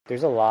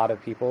there's a lot of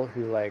people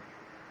who like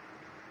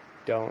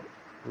don't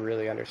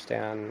really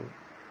understand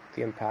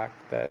the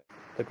impact that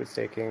liquid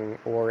staking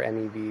or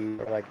MEV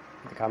or like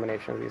the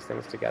combination of these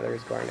things together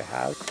is going to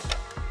have.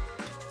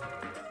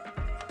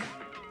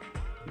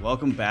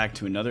 Welcome back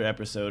to another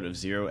episode of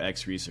Zero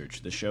X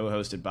Research, the show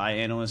hosted by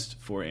analysts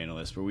for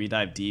analysts, where we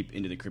dive deep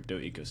into the crypto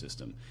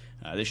ecosystem.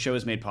 This show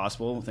is made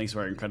possible thanks to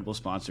our incredible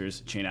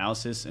sponsors,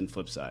 Chainalysis and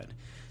Flipside.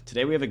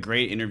 Today we have a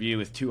great interview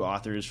with two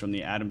authors from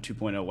the Atom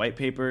 2.0 white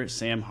paper,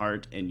 Sam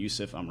Hart and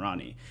Youssef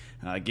Amrani.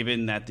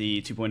 Given that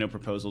the 2.0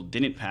 proposal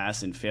didn't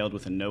pass and failed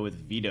with a no with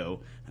veto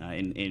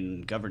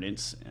in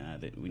governance,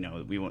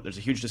 there's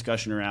a huge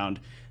discussion around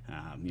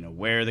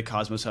where the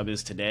Cosmos Hub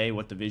is today,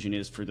 what the vision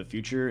is for the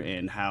future,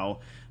 and how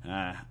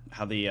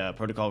the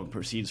protocol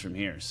proceeds from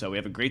here. So we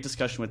have a great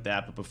discussion with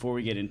that, but before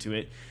we get into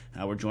it,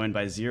 we're joined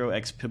by Zero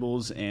X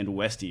Pibbles and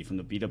Westy from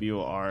the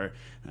BWR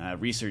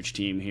research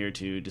team here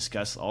to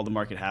discuss all the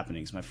market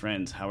happenings. My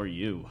friends, how are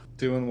you?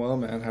 Doing well,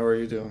 man. How are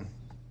you doing?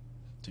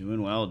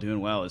 Doing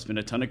well. It's been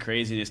a ton of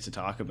craziness to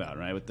talk about,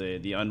 right? With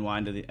the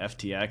unwind of the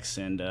FTX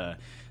and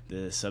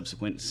the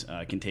subsequent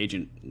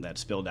contagion that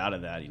spilled out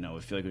of that. I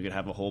feel like we could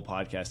have a whole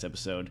podcast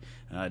episode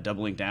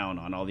doubling down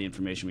on all the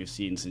information we've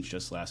seen since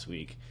just last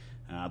week.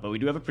 But we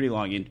do have a pretty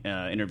long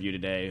interview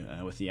today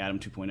with the Atom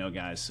 2.0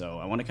 guys, so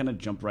I want to kind of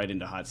jump right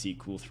into hot seat,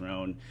 cool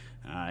throne,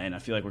 and I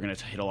feel like we're going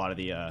to hit a lot of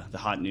the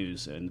hot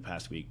news in the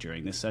past week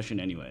during this session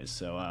anyways.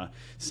 So,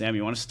 Sam,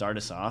 you want to start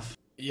us off?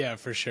 Yeah,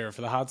 for sure.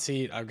 For the hot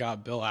seat, I've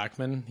got Bill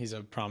Ackman. He's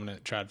a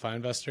prominent TradFi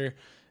investor,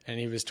 and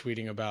he was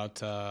tweeting about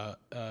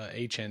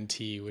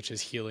HNT, which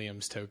is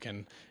Helium's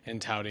token,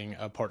 and touting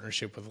a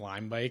partnership with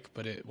Limebike,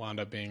 but it wound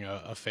up being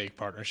a fake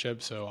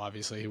partnership, so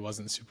obviously he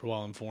wasn't super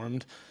well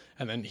informed.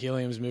 And then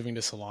Helium's moving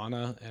to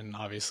Solana, and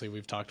obviously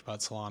we've talked about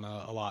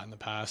Solana a lot in the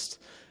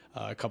past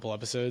couple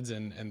episodes,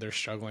 and they're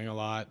struggling a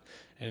lot.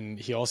 And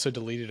he also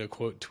deleted a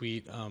quote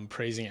tweet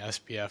praising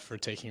SBF for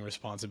taking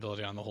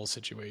responsibility on the whole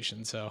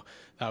situation. So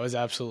that was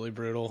absolutely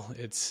brutal.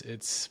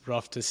 It's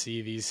rough to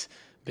see these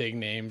big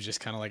names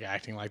just kind of like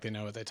acting like they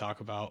know what they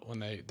talk about when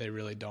they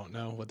really don't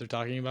know what they're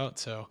talking about.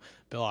 So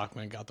Bill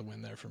Ackman got the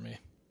win there for me.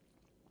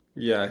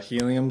 Yeah,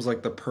 Helium's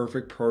like the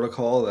perfect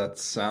protocol that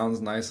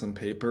sounds nice on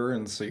paper,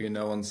 and so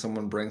when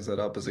someone brings that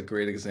up as a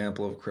great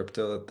example of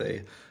crypto that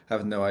they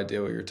have no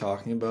idea what you're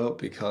talking about,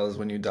 because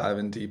when you dive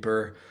in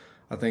deeper,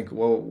 I think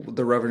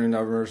the revenue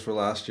numbers for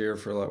last year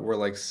were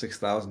like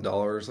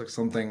 $6,000, like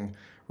something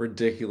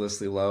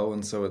ridiculously low,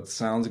 and so it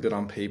sounds good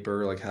on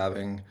paper, like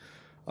having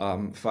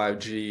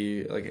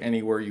 5G like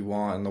anywhere you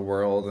want in the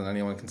world, and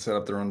anyone can set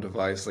up their own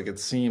device. Like it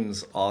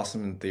seems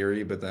awesome in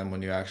theory, but then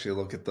when you actually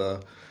look at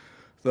the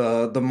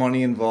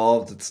money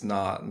involved, it's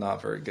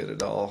not very good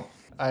at all.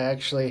 I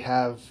actually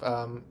have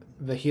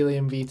the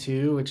Helium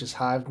V2, which is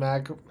Hive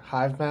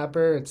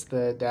Mapper. It's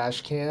the dash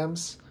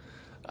cams.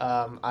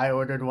 I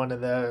ordered one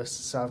of those,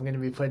 so I'm going to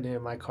be putting it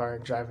in my car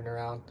and driving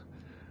around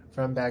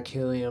from back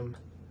Helium.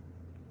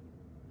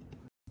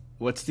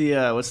 What's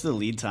the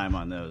lead time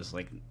on those?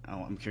 Like,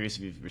 I'm curious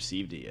if you've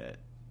received it yet.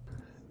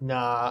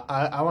 Nah,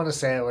 I want to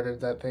say I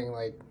ordered that thing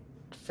like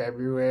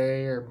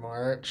February or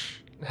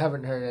March.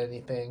 Haven't heard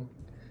anything.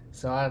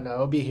 So I don't know.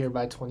 It'll be here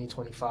by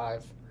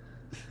 2025.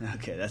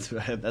 Okay, that's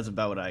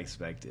about what I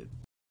expected.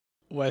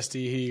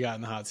 Westy, who you got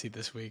in the hot seat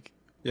this week?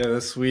 Yeah,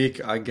 this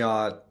week I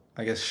got,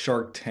 I guess,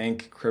 Shark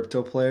Tank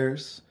crypto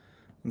players.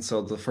 And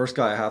so the first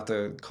guy I have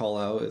to call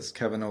out is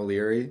Kevin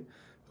O'Leary,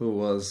 who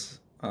was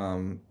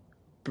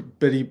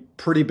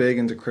pretty big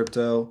into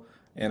crypto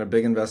and a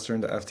big investor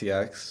into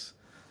FTX.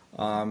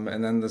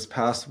 And then this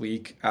past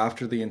week,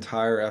 after the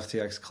entire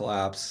FTX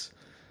collapse,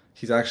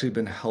 he's actually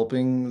been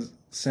helping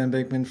Sam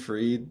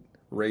Bankman-Fried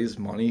raise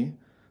money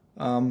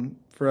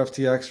for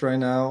FTX right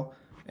now,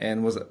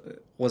 and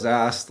was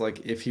asked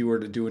like if he were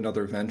to do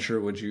another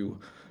venture, would you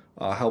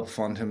help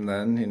fund him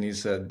then? And he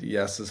said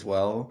yes as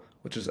well,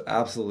 which is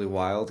absolutely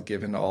wild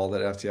given all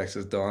that FTX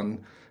has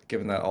done,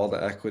 given that all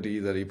the equity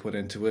that he put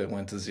into it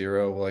went to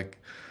zero. Like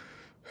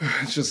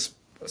it just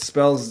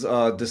spells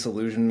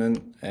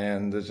disillusionment,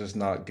 and it's just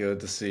not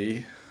good to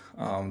see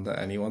that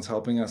anyone's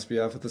helping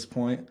SBF at this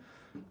point.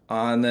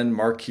 And then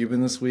Mark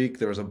Cuban this week,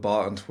 there was a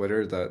bot on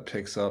Twitter that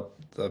picks up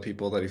the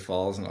people that he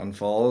follows and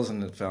unfollows,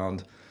 and it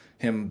found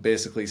him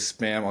basically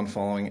spam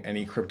unfollowing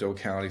any crypto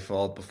account he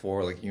followed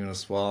before, like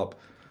Uniswap,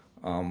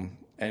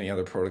 any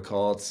other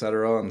protocol,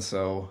 etc. And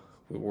so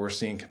we're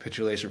seeing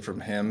capitulation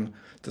from him,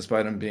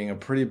 despite him being a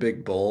pretty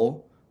big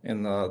bull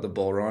in the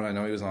bull run. I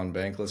know he was on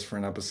Bankless for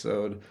an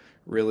episode,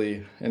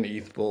 really an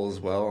ETH bull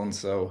as well. And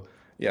so,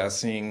 yeah,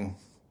 seeing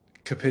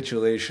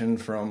capitulation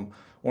from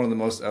one of the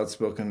most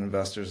outspoken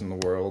investors in the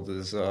world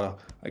is, I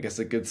guess,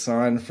 a good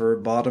sign for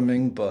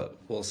bottoming, but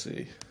we'll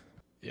see.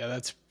 Yeah,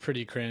 that's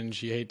pretty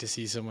cringe. You hate to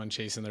see someone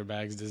chasing their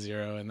bags to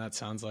zero, and that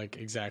sounds like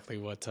exactly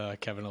what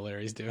Kevin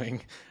O'Leary's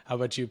doing. How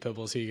about you,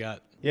 Pibbles? Who you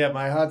got? Yeah,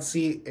 my hot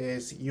seat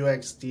is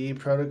UXD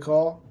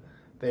protocol.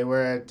 They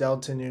were a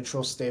delta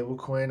neutral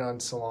stablecoin on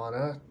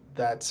Solana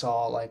that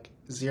saw like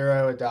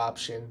zero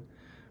adoption.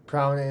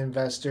 Prominent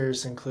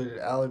investors included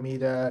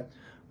Alameda,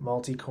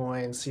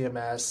 Multicoin,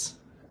 CMS,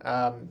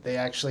 They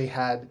actually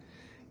had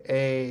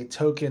a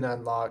token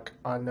unlock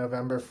on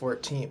November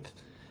 14th,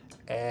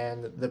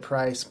 and the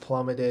price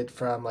plummeted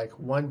from like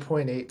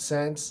 1.8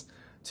 cents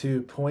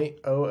to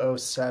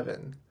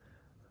 0.007,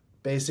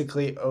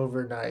 basically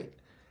overnight.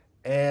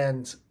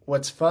 And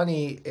what's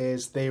funny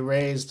is they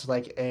raised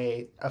like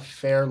a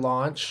fair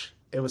launch.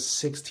 It was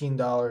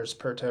 $16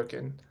 per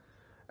token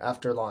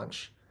after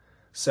launch.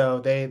 So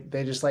they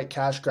just like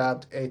cash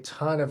grabbed a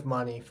ton of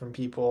money from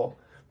people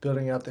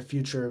building out the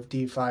future of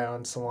DeFi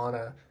on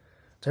Solana.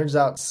 Turns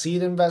out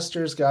seed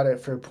investors got it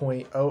for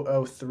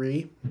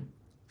 0.003.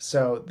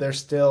 So they're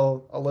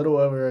still a little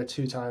over a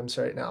 2 times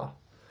right now.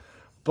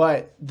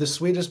 But the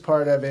sweetest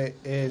part of it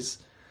is,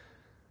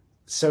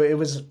 so it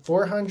was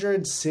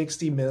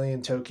 460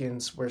 million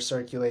tokens were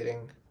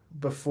circulating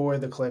before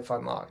the cliff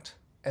unlocked.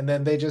 And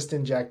then they just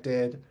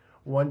injected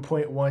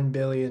 1.1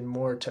 billion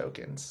more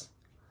tokens.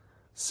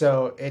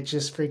 So it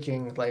just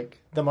freaking,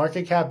 like, the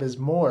market cap is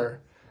more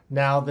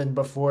now than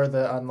before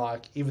the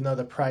unlock, even though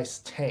the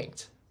price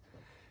tanked.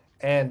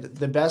 And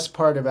the best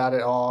part about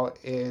it all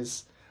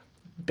is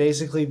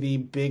basically the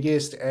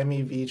biggest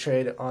MEV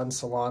trade on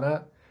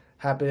Solana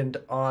happened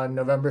on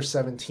November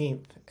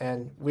 17th.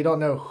 And we don't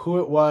know who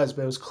it was,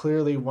 but it was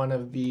clearly one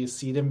of the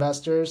seed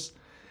investors.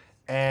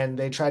 And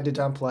they tried to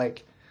dump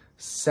like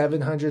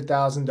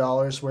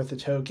 $700,000 worth of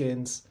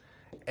tokens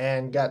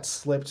and got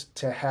slipped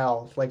to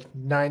hell, like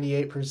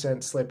 98%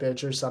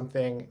 slippage or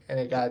something, and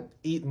it got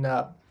eaten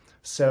up.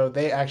 So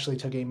they actually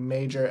took a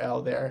major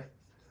L there,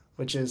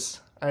 which is,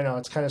 I don't know,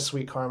 it's kind of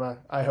sweet karma.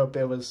 I hope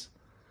it was,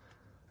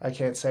 I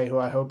can't say who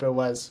I hope it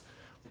was,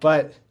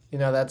 but you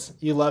know, that's,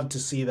 you love to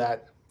see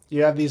that.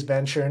 You have these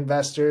venture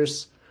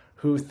investors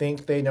who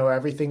think they know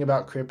everything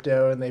about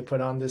crypto, and they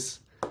put on this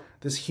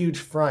huge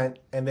front,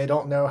 and they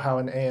don't know how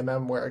an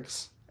AMM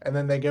works. And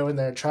then they go in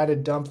there, try to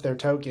dump their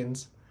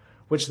tokens,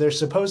 which they're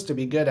supposed to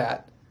be good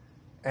at,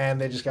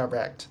 and they just got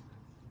wrecked.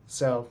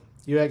 So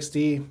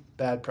UXD,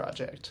 bad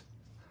project.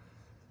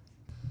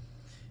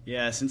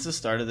 Yeah, since the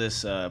start of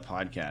this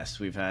podcast,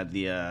 we've had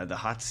the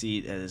hot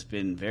seat has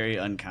been very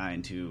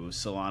unkind to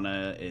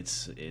Solana,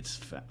 its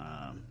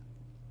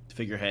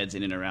figureheads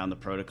in and around the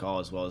protocol,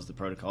 as well as the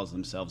protocols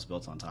themselves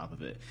built on top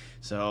of it.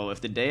 So if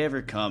the day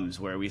ever comes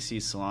where we see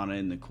Solana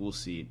in the cool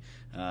seat,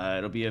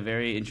 it'll be a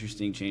very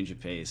interesting change of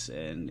pace,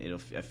 and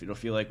it'll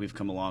feel like we've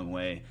come a long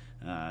way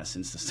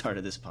since the start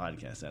of this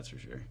podcast, that's for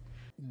sure.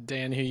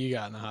 Dan, who you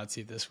got in the hot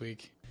seat this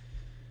week?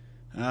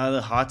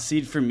 The hot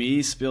seat for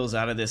me spills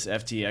out of this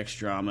FTX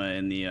drama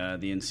and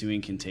the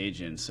ensuing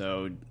contagion.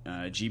 So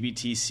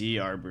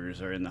GBTC arbors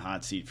are in the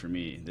hot seat for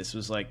me. This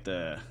was like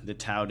the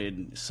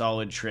touted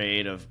solid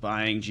trade of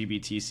buying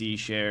GBTC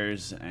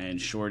shares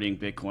and shorting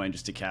Bitcoin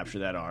just to capture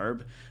that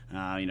arb.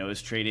 It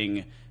was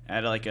trading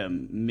at like a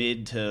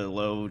mid to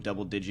low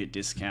double-digit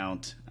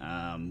discount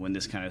when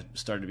this kind of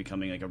started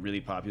becoming like a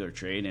really popular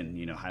trade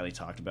and highly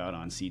talked about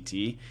on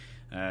CT.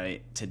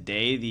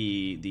 Today,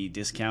 the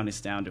discount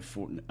is down to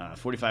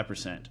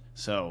 45%.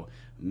 So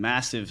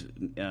massive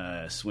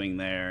swing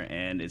there,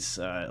 and it's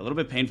a little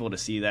bit painful to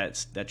see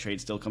that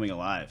trade still coming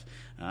alive,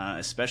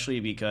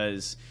 especially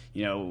because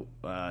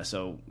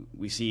so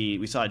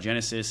we saw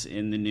Genesis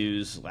in the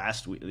news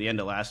last week, the end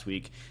of last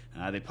week.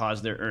 They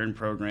paused their earn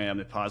program,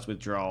 they paused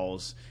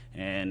withdrawals,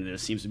 and there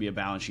seems to be a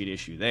balance sheet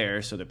issue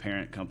there. So the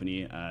parent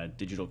company,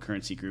 Digital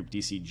Currency Group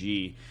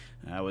 (DCG),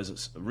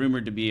 was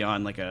rumored to be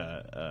on like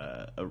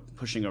a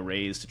pushing a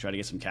raise to try to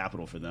get some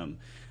capital for them.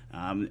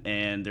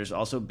 And there's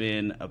also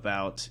been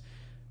about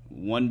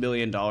 $1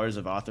 billion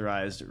of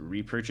authorized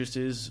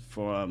repurchases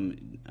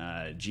from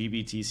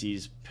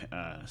GBTC's.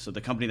 So the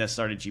company that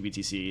started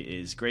GBTC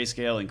is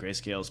Grayscale, and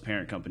Grayscale's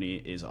parent company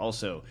is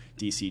also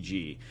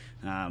DCG.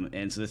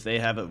 And so if they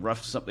have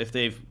if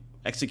they've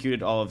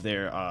executed all of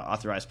their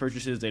authorized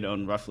purchases, they'd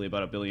own roughly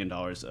about $1 billion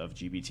of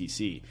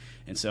GBTC.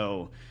 And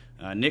so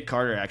Nick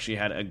Carter actually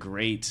had a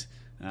great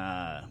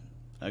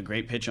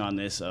pitch on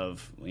this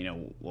of,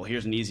 well,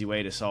 here's an easy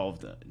way to solve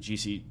the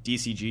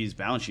DCG's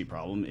balance sheet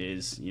problem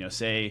is,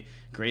 say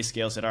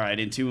Grayscale said, all right,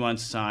 in 2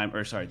 months' time,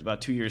 about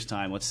 2 years'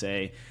 time, let's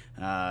say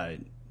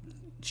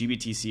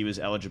GBTC was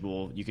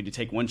eligible, you could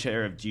take one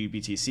share of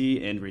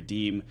GBTC and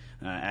redeem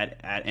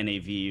at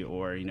NAV,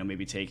 or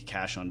maybe take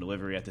cash on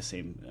delivery at the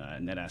same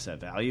net asset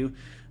value,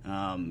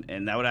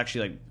 and that would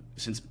actually,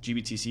 since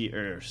DCG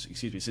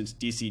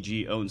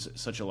owns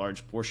such a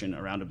large portion,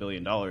 around $1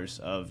 billion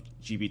of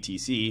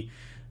GBTC,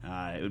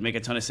 it would make a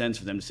ton of sense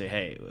for them to say,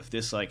 hey, if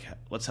this,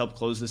 let's help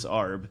close this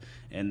ARB,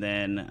 and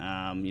then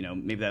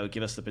maybe that would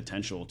give us the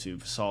potential to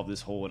solve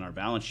this hole in our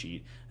balance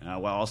sheet,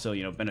 while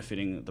also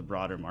benefiting the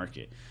broader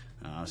market.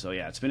 So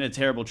yeah, it's been a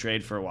terrible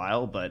trade for a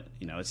while, but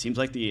it seems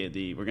like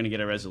we're going to get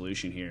a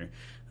resolution here.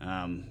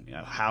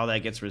 How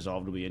that gets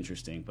resolved will be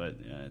interesting, but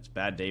it's a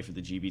bad day for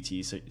the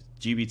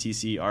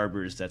GBTC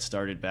arbors that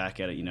started back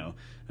at a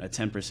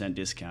 10%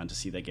 discount to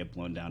see that get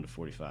blown down to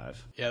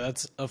 45. Yeah,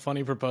 that's a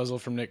funny proposal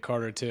from Nick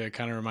Carter too. It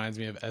kind of reminds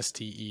me of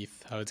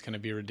ST-ETH, how it's going to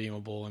be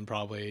redeemable in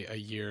probably a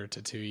year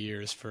to 2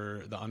 years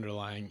for the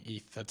underlying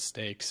ETH that's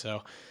staked.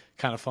 So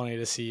kind of funny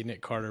to see Nick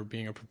Carter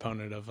being a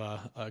proponent of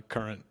a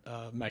current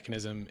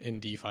mechanism in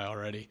DeFi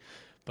already.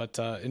 But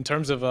in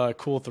terms of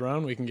Cool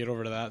Throne, we can get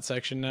over to that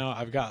section now.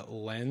 I've got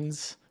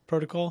Lens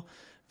protocol.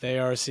 They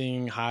are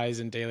seeing highs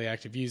in daily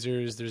active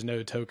users. There's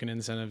no token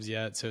incentives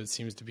yet, so it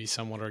seems to be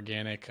somewhat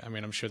organic. I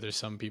mean, I'm sure there's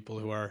some people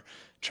who are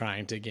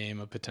trying to game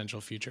a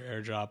potential future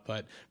airdrop,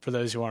 but for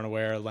those who aren't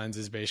aware, Lens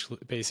is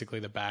basically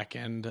the back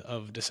end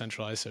of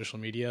decentralized social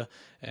media,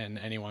 and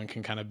anyone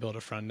can kind of build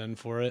a front end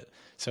for it.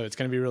 So it's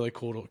going to be really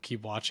cool to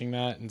keep watching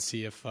that and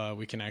see if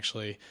we can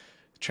actually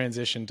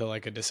transition to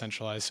like a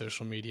decentralized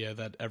social media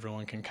that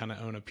everyone can kind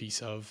of own a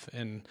piece of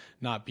and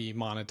not be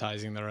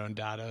monetizing their own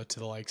data to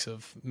the likes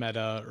of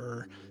Meta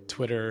or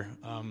Twitter.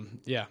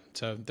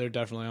 So they're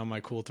definitely on my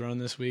Cool Throne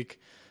this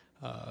week.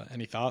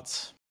 Any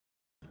thoughts?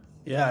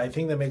 Yeah, I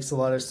think that makes a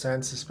lot of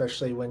sense,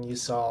 especially when you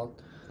saw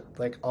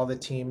like all the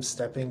teams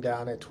stepping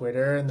down at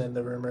Twitter, and then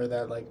the rumor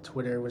that like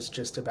Twitter was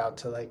just about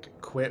to like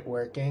quit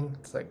working.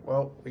 It's like,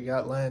 well, we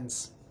got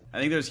Lens. I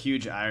think there's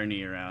huge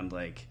irony around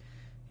like,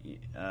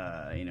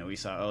 we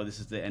saw, this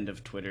is the end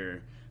of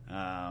Twitter,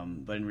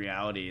 but in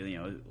reality,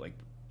 like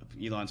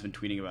Elon's been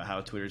tweeting about how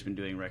Twitter's been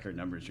doing record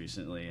numbers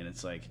recently, and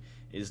it's like,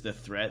 is the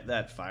threat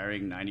that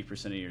firing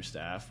 90% of your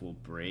staff will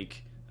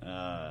break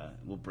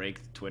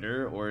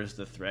Twitter, or is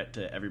the threat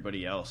to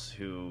everybody else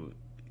who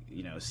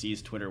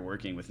sees Twitter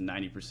working with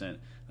 90%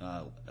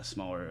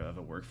 smaller of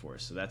a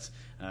workforce? So that's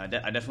I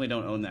definitely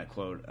don't own that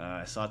quote.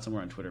 I saw it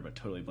somewhere on Twitter, but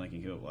totally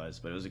blanking who it was.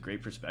 But it was a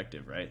great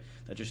perspective, right?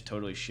 That just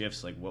totally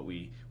shifts like what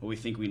we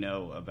think we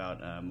know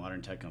about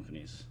modern tech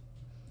companies.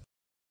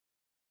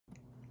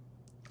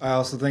 I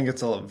also think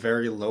it's a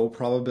very low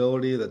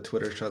probability that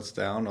Twitter shuts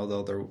down,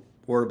 although there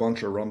were a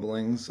bunch of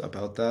rumblings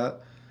about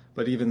that.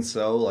 But even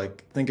so,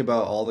 like, think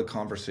about all the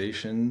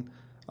conversation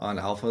on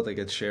Alpha that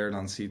gets shared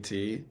on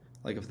CT.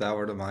 Like, if that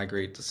were to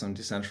migrate to some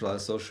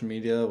decentralized social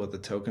media with a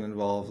token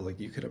involved, like,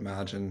 you could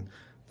imagine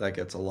that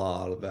gets a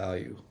lot of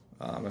value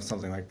if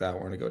something like that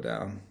were to go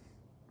down.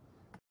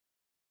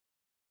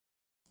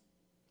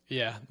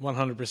 Yeah,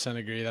 100%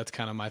 agree. That's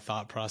kind of my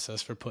thought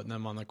process for putting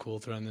them on the Cool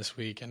Throne this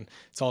week. And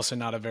it's also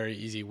not a very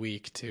easy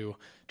week to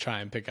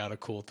try and pick out a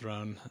Cool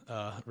Throne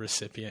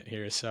recipient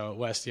here. So,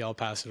 Westy, I'll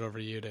pass it over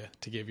to you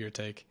to give your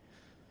take.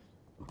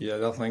 Yeah, I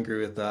definitely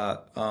agree with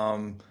that.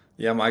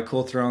 My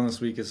Cool Throne this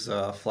week is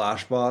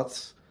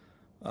Flashbots.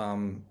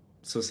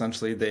 So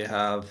essentially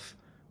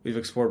we've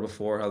explored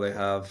before how they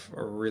have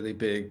a really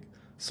big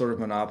sort of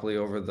monopoly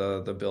over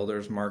the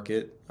builders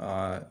market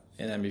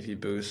in MEV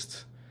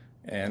Boost.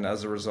 And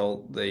as a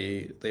result,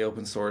 they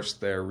open sourced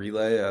their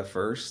relay at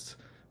first,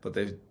 but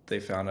they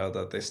found out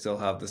that they still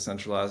have the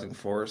centralizing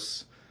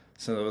force.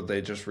 So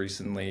they just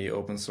recently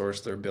open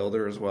sourced their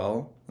builder as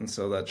well. And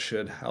so that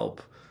should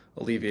help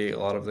alleviate a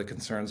lot of the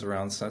concerns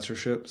around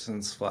censorship,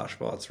 since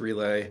Flashbot's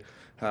relay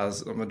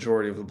has a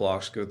majority of the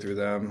blocks go through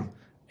them,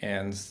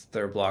 and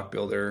their block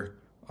builder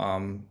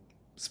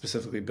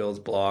specifically builds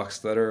blocks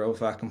that are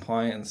OFAC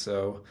compliant. And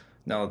so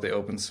now that they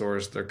open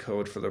source their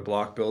code for their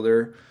block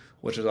builder,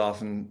 which is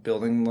often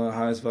building the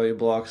highest value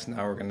blocks,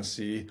 now we're going to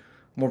see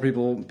more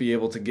people be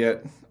able to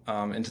get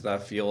into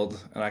that field.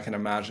 And I can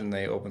imagine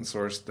they open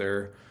source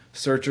their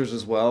searchers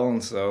as well,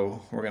 and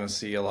so we're going to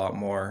see a lot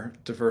more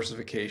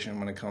diversification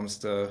when it comes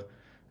to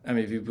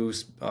MEV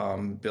Boost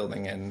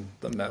building in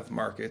the MEV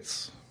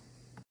markets.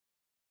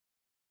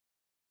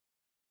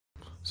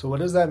 So what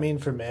does that mean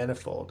for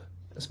Manifold?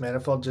 Is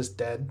Manifold just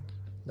dead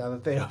now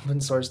that they open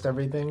sourced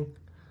everything?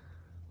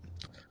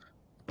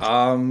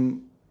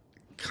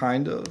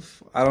 Kind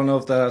of. I don't know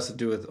if that has to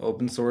do with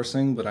open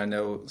sourcing, but I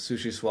know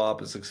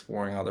SushiSwap is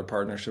exploring other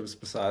partnerships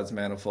besides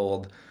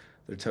Manifold.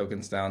 Their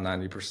token's down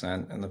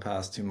 90% in the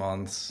past 2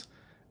 months,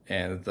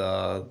 and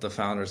the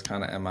founder's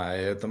kind of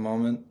MIA at the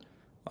moment,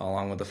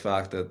 along with the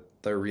fact that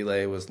their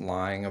relay was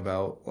lying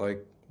about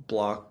like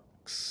block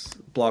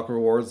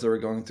rewards that were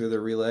going through their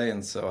relay,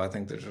 and so I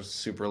think there's just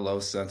super low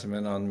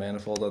sentiment on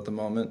Manifold at the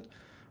moment.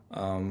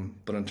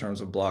 But in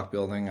terms of block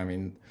building, I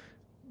mean,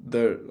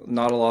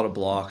 not a lot of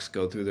blocks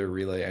go through their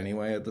relay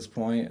anyway at this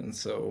point, and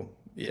so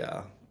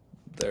yeah,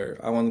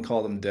 I wouldn't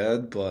call them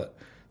dead, but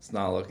it's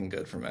not looking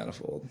good for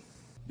Manifold.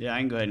 Yeah, I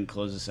can go ahead and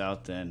close this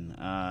out then.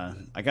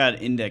 I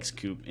got Index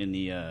Coop in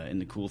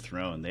the Cool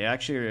Throne. They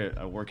actually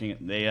are working.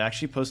 They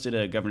actually posted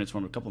a governance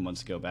form a couple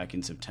months ago, back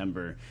in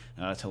September,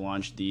 to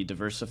launch the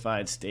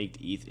Diversified Staked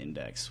ETH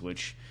Index.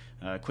 Which,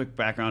 quick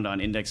background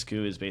on Index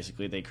Coop is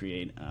basically they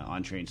create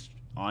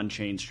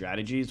on-chain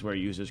strategies where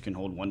users can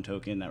hold one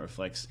token that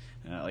reflects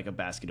like a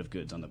basket of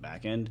goods on the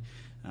back end.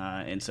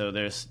 And so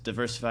there's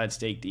Diversified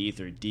Staked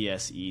ETH, or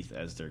DSETH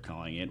as they're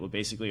calling it, will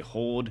basically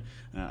hold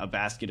a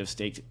basket of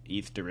staked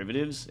ETH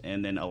derivatives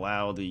and then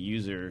allow the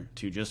user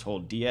to just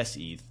hold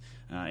DSETH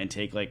and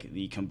take like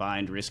the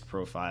combined risk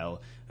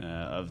profile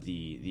of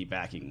the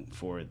backing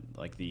for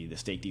like the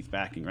staked ETH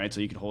backing, right? So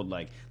you could hold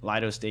like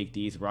Lido staked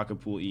ETH, Rocket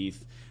Pool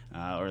ETH,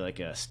 or like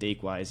a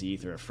Stakewise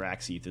ETH or a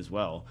Frax ETH as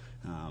well.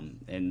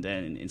 And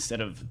then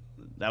instead of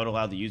that would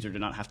allow the user to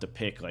not have to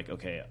pick like,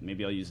 okay,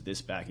 maybe I'll use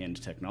this back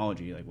end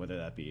technology, like whether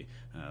that be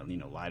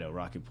Lido,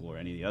 Rocket Pool, or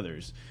any of the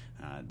others.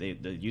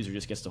 The user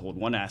just gets to hold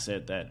one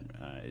asset that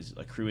is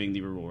accruing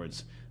the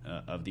rewards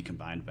of the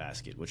combined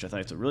basket, which I thought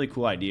it's a really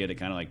cool idea to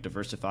kind of like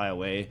diversify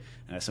away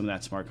some of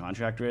that smart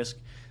contract risk.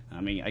 I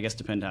mean, I guess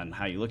depend on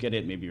how you look at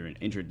it. Maybe you're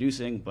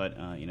introducing, but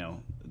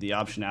the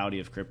optionality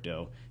of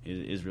crypto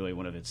is really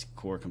one of its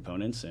core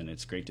components, and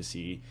it's great to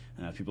see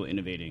people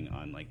innovating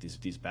on like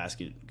these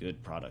basket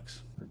good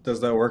products. Does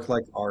that work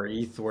like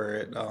RETH where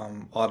it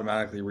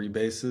automatically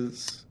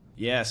rebases?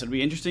 Yeah, so it'd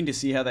be interesting to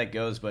see how that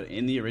goes. But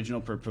in the original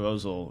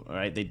proposal,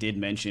 right, they did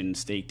mention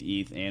staked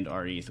ETH and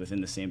RETH within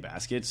the same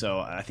basket. So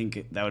I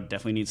think that would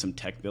definitely need some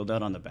tech build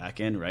out on the back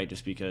end, right?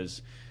 Just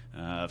because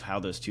of how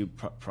those two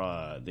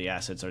the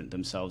assets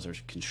themselves are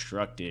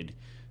constructed.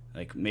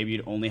 Like maybe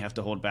you'd only have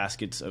to hold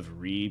baskets of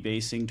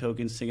rebasing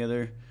tokens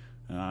together.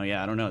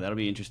 Yeah, I don't know. That'll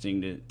be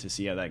interesting to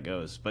see how that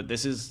goes. But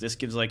this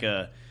gives like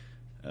a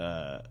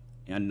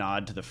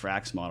nod to the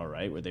Frax model,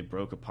 right, where they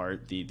broke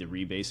apart the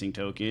rebasing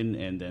token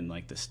and then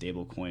like the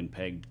stablecoin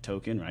pegged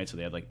token, right? So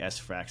they have like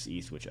SFrax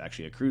ETH, which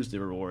actually accrues the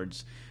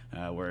rewards,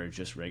 where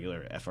just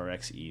regular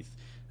FRX ETH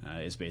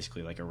is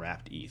basically like a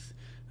wrapped ETH.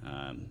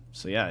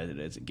 So yeah,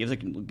 it gives a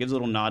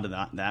little nod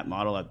to that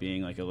model at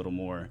being like a little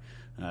more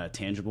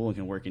tangible and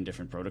can work in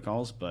different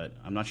protocols, but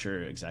I'm not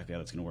sure exactly how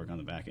it's going to work on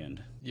the back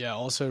end. Yeah,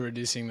 also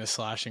reducing the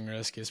slashing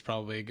risk is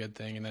probably a good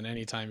thing, and then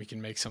anytime you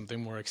can make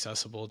something more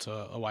accessible to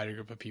a wider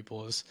group of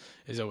people is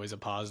always a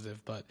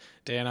positive. But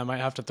Dan, I might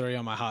have to throw you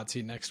on my hot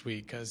seat next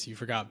week because you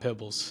forgot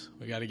Pibbles.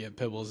 We got to get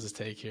Pibbles'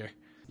 take here.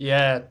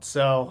 Yeah,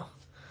 so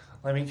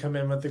let me come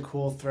in with the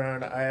cool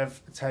throne. I have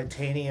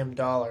titanium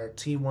dollar,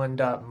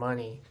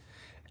 T1.money.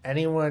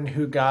 Anyone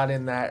who got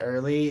in that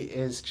early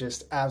is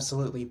just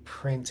absolutely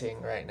printing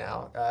right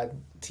now.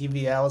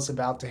 TVL is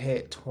about to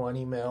hit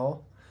 20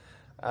 mil.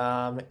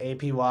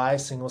 APY,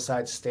 single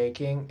side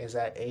staking, is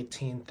at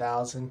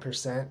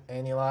 18,000%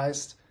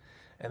 annualized.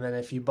 And then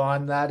if you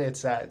bond that,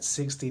 it's at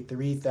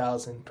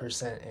 63,000%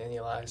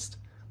 annualized.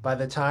 By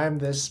the time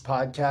this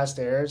podcast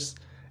airs,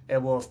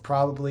 it will have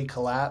probably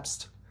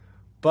collapsed.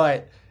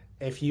 But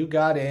if you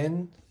got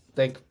in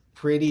like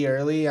pretty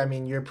early, I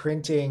mean, you're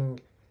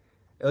printing...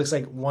 It looks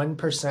like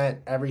 1%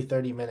 every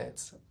 30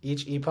 minutes.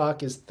 Each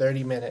epoch is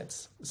 30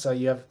 minutes. So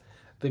you have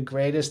the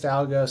greatest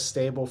algo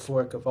stable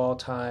fork of all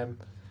time,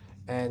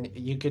 and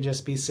you could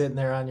just be sitting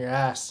there on your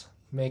ass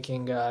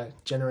making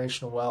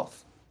generational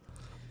wealth.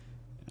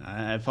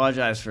 I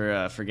apologize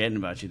for forgetting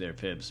about you there,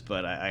 Pibbs,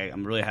 but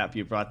I'm really happy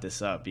you brought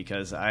this up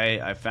because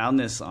I found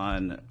this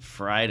on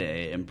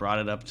Friday and brought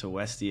it up to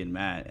Westy and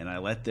Matt, and I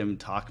let them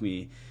talk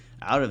me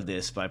out of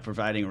this by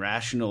providing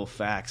rational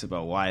facts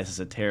about why this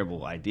is a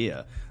terrible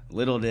idea.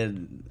 Little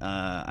did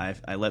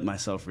I let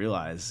myself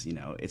realize,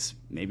 it's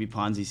maybe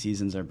Ponzi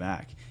seasons are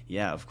back.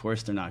 Yeah, of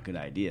course they're not good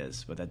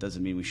ideas, but that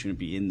doesn't mean we shouldn't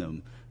be in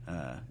them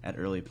at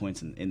early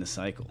points in the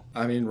cycle.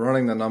 I mean,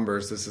 running the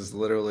numbers, this is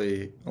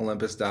literally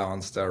Olympus DAO on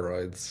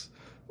steroids.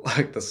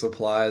 Like the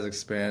supply is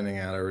expanding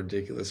at a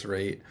ridiculous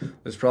rate.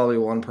 There's probably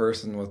one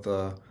person with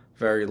a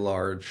very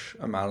large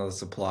amount of the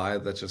supply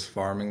that's just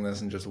farming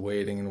this and just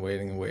waiting and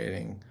waiting and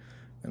waiting,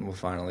 and will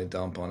finally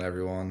dump on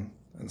everyone.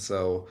 And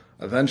so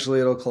eventually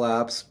it'll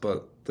collapse,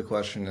 but the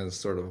question is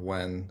sort of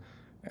when.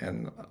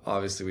 And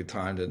obviously we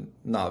timed it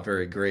not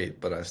very great,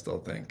 but I still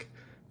think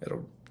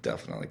it'll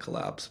definitely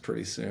collapse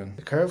pretty soon.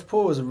 The curve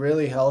pool is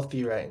really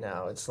healthy right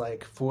now. It's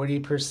like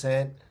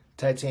 40%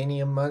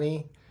 titanium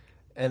money,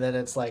 and then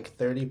it's like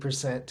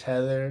 30%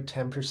 Tether,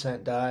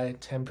 10% DAI,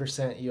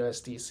 10%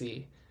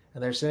 USDC.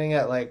 And they're sitting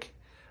at I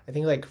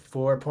think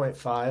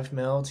 4.5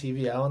 mil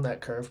TVL in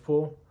that curve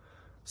pool.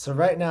 So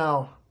right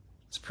now,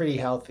 it's pretty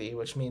healthy,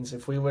 which means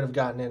if we would have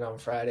gotten in on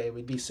Friday,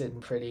 we'd be sitting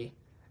pretty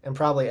and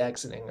probably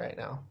exiting right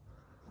now.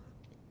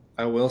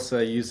 I will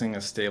say using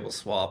a stable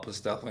swap is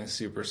definitely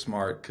super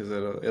smart because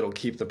it'll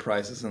keep the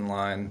prices in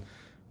line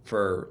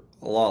for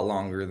a lot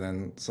longer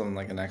than something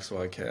like an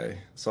XYK.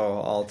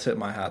 So I'll tip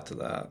my hat to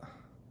that.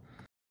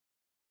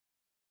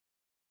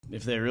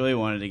 If they really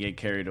wanted to get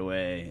carried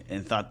away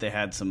and thought they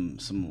had some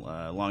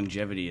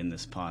longevity in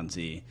this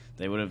Ponzi,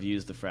 they would have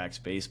used the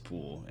Frax base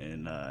pool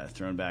and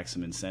thrown back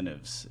some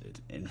incentives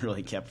and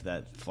really kept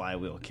that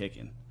flywheel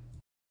kicking.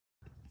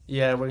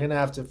 Yeah, we're going to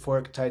have to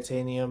fork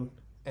titanium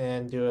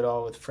and do it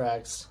all with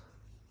Frax.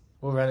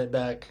 We'll run it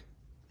back.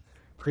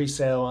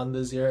 Pre-sale on the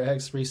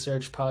 0x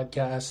Research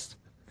podcast.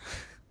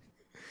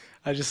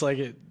 I just like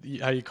it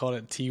how you called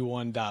it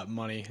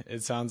T1.money.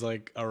 It sounds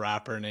like a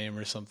rapper name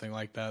or something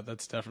like that.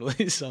 That's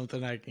definitely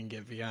something I can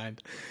get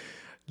behind.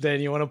 Dan,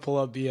 you want to pull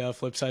up the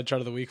flip side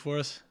chart of the week for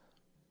us?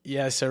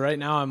 Yeah, so right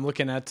now I'm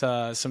looking at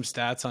some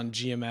stats on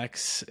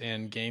GMX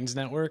and Gains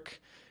Network.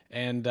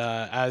 And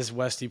as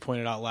Westy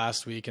pointed out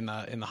last week in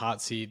the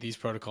hot seat, these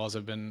protocols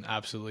have been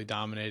absolutely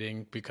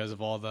dominating because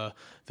of all the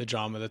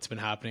drama that's been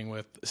happening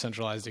with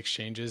centralized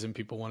exchanges and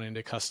people wanting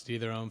to custody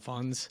their own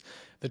funds.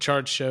 The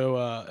charts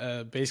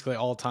show basically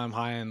all-time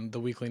high in the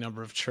weekly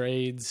number of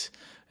trades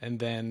and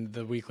then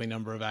the weekly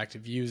number of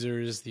active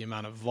users, the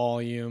amount of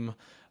volume.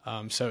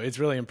 So it's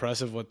really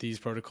impressive what these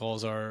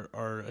protocols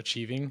are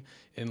achieving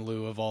in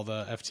lieu of all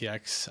the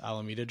FTX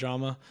Alameda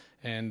drama.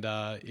 And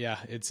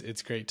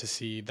it's great to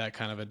see that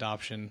kind of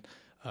adoption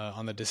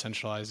on the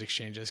decentralized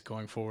exchanges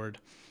going forward.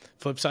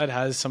 Flipside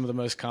has some of the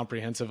most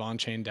comprehensive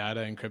on-chain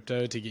data in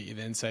crypto to get you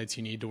the insights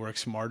you need to work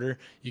smarter.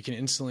 You can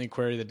instantly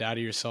query the data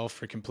yourself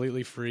for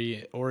completely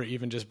free, or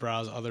even just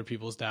browse other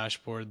people's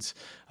dashboards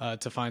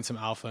to find some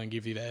alpha and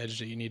give you the edge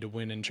that you need to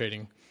win in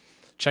trading.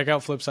 Check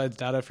out Flipside's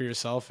data for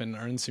yourself and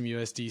earn some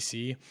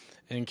USDC,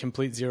 and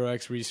complete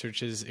 0x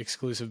Research's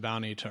exclusive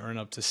bounty to earn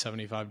up to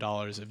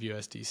 $75 of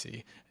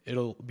USDC.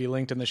 It'll be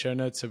linked in the show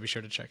notes, so be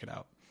sure to check it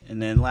out. And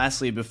then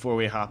lastly, before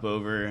we hop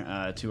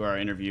over to our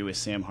interview with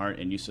Sam Hart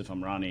and Youssef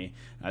Amrani,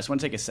 I just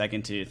want to take a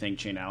second to thank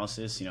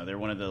Chainalysis. They're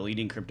one of the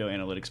leading crypto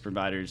analytics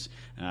providers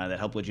that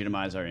help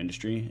legitimize our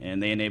industry,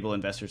 and they enable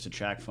investors to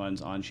track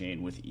funds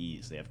on-chain with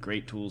ease. They have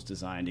great tools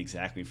designed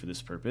exactly for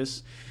this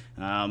purpose.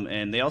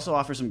 And they also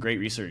offer some great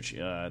research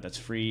that's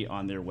free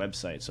on their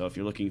website. So if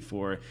you're looking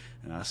for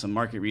some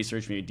market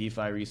research, maybe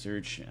DeFi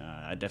research,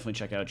 I'd definitely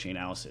check out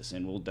Chainalysis.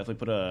 And we'll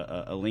definitely put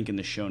a link in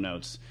the show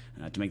notes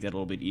to make that a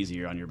little bit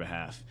easier on your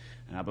behalf.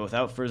 But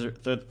without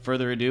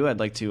further ado, I'd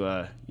like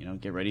to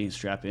get ready and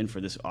strap in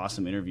for this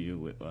awesome interview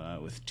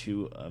with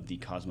two of the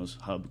Cosmos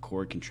Hub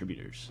core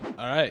contributors.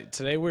 All right.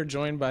 Today we're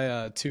joined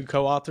by two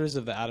co-authors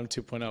of the Atom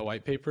 2.0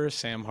 white paper,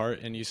 Sam Hart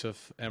and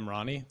Youssef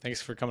Amrani.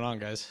 Thanks for coming on,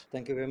 guys.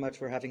 Thank you very much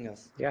for having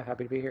us. Yeah,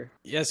 happy to be here.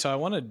 Yeah, so I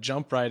want to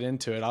jump right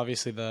into it.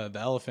 Obviously, the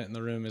elephant in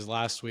the room is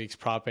last week's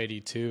Prop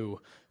 82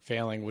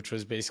 failing, which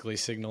was basically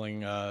signaling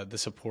the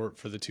support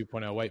for the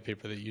 2.0 white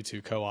paper that you two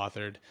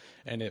co-authored.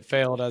 And it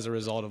failed as a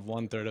result of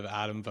 1/3 of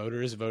Atom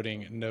voters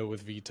voting no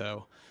with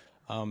veto.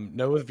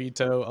 No with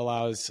veto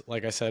allows,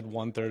 like I said,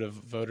 1/3 of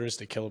voters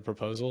to kill a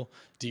proposal.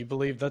 Do you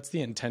believe that's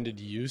the intended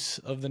use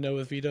of the no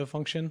with veto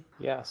function?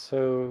 Yeah,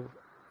 so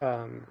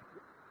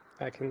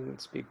I can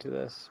speak to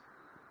this.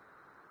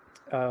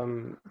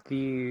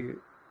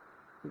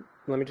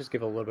 Let me just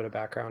give a little bit of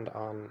background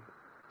on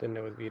the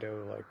no with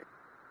veto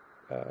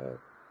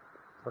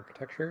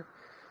architecture.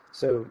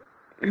 So,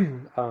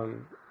 or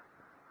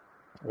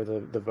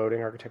the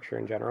voting architecture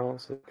in general,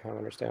 so you kind of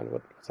understand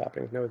what's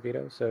happening with no with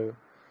veto. So,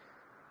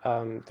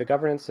 the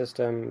governance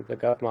system, the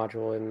gov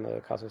module in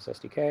the Cosmos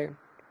SDK,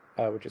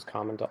 which is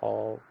common to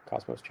all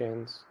Cosmos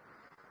chains,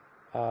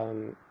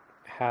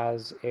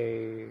 has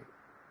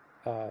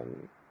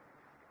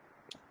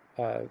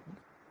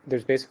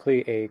there's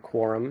basically a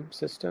quorum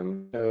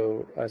system.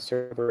 So a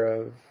server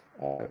of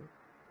a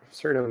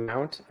certain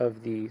amount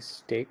of the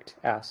staked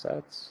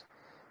assets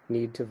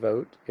need to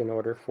vote in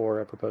order for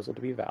a proposal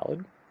to be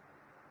valid.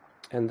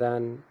 And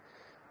then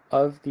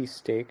of the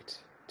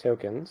staked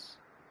tokens,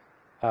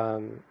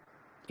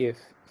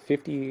 if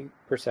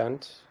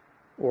 50%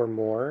 or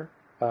more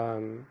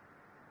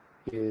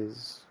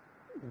is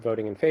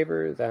voting in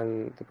favor,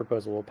 then the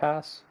proposal will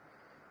pass,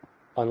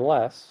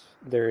 unless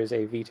there is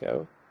a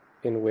veto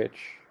in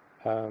which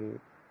 33%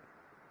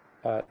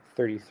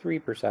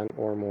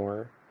 or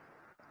more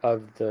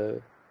of the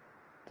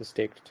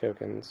staked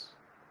tokens,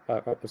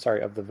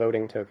 of the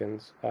voting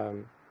tokens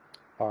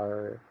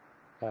are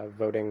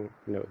voting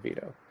no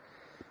veto.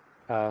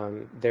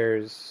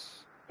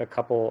 There's a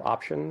couple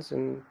options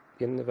in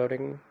the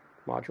voting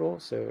module,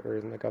 or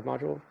in the gov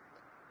module: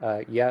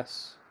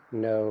 yes,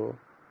 no,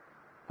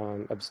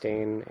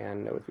 abstain,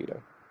 and no with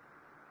veto.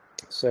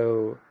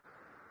 So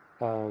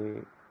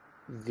to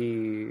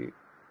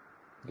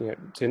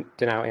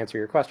now answer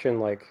your question,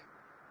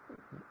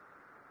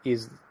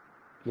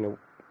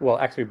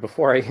 actually,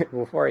 before I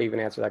even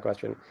answer that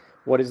question,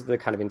 what is the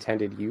kind of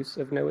intended use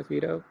of no with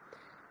veto?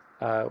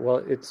 Well,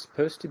 it's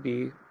supposed to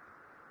be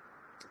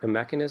a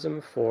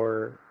mechanism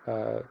for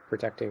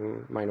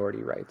protecting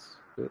minority rights,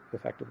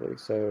 effectively.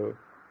 So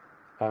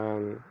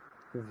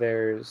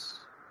there's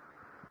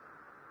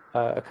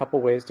a couple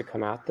ways to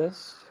come at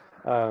this.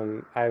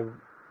 I've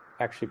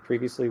actually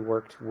previously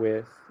worked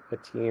with a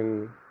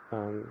team,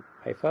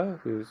 Haifa,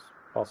 who's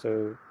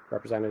also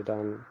represented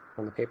on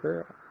the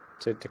paper,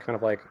 to kind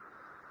of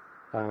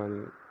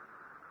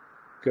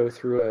go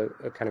through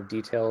a kind of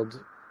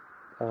detailed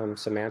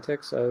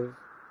semantics of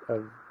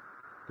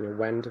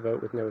when to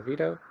vote with no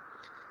veto.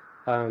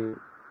 And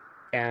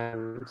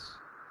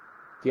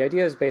the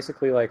idea is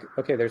basically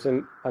okay, there's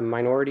a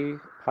minority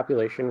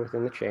population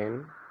within the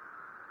chain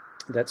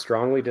that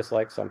strongly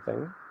dislikes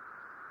something,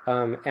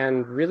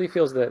 and really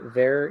feels that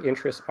their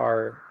interests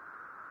are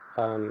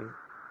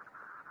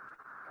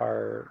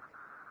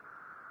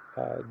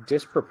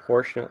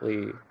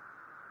disproportionately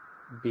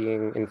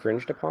being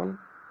infringed upon.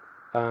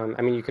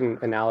 You can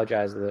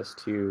analogize this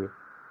to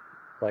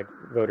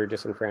voter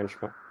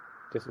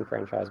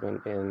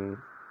disenfranchisement in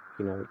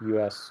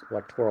U.S.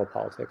 electoral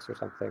politics or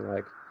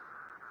something.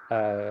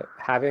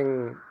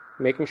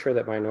 Making sure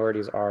that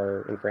minorities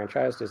are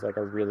enfranchised is a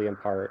really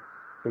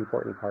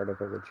important part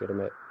of a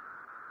legitimate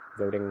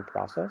voting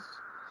process,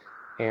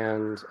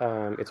 and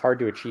it's hard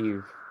to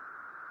achieve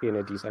in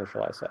a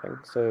decentralized setting.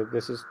 So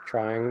this is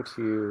trying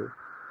to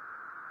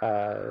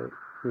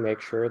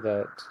make sure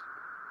that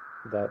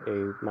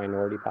a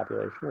minority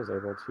population is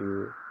able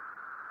to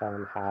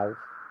have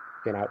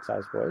an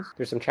outsized voice.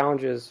 There's some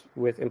challenges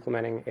with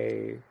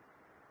implementing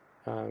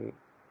um,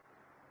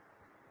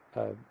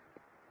 a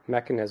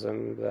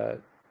mechanism that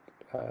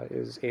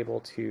is able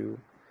to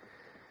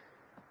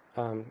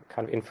kind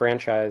of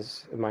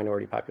enfranchise a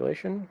minority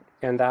population,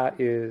 and that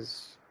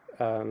is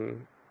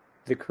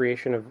the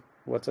creation of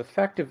what's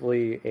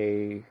effectively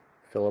a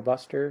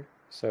filibuster.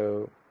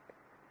 So,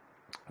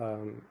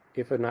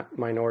 if a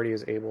minority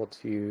is able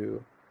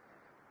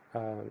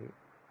um,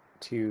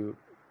 to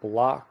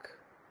block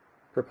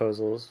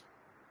proposals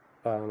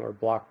or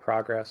block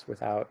progress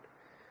without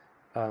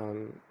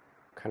kind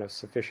of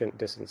sufficient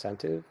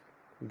disincentive,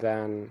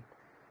 then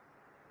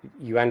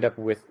you end up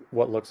with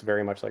what looks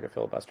very much like a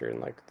filibuster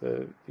in like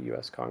the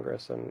U.S.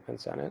 Congress and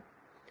Senate,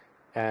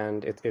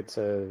 and it's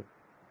a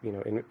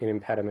an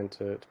impediment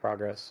to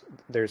progress.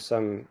 There's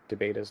some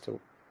debate as to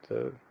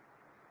the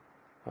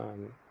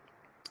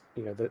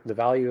the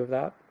value of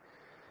that.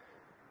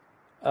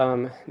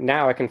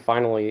 Now I can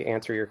finally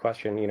answer your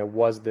question.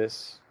 Was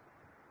this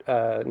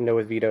no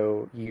with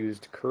veto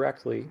used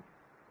correctly?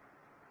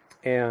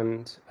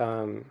 And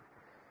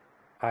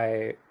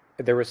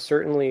there was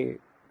certainly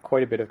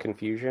quite a bit of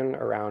confusion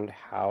around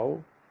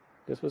how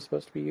this was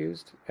supposed to be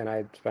used, and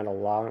I spent a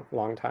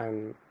long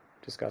time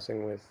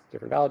discussing with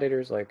different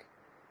validators, like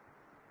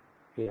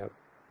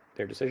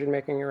their decision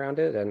making around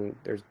it, and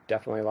there's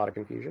definitely a lot of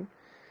confusion.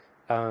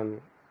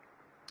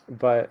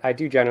 But I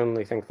do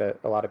genuinely think that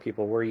a lot of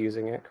people were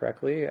using it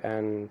correctly,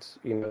 and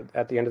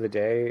at the end of the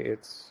day,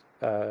 it's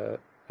a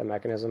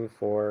mechanism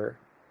for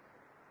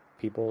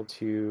people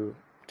to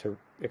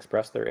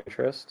express their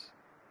interest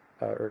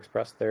or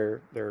express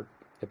their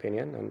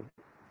opinion.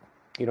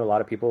 And a lot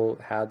of people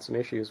had some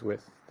issues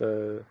with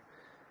the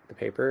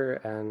paper,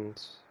 and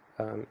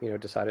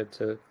decided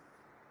to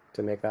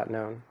make that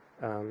known.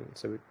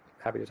 So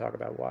happy to talk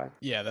about why.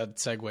 Yeah, that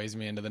segues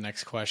me into the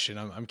next question.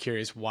 I'm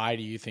curious, why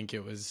do you think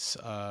it was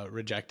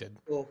rejected?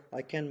 So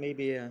I can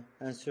maybe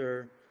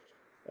answer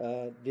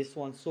this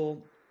one.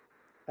 So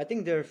I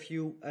think there are a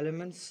few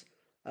elements.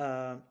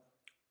 Uh,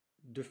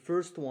 the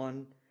first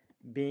one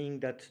being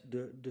that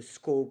the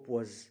scope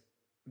was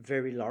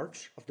very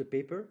large of the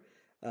paper.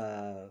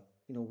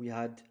 We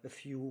had a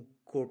few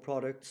core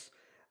products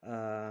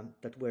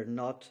that were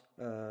not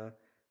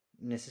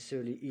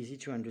necessarily easy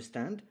to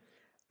understand.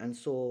 And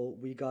so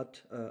we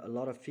got a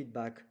lot of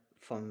feedback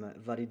from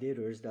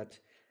validators that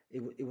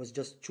it was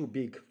just too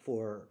big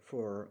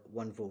for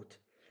one vote.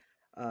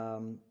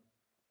 Um,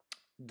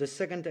 the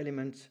second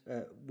element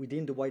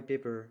within the white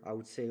paper, I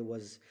would say,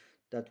 was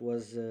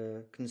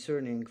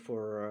concerning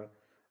for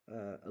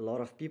a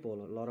lot of people,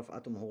 a lot of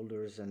atom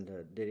holders and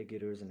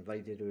delegators and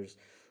validators,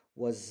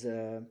 was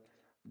the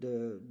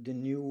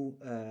new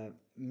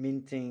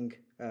minting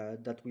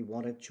that we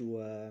wanted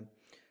to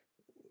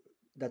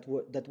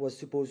that was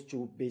supposed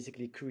to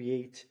basically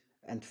create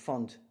and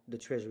fund the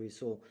treasury.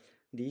 So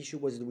the issue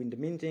was with the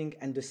minting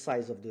and the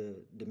size of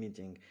the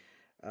minting.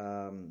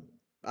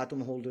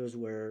 Atom holders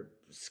were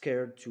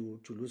scared to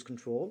lose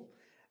control.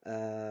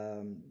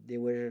 They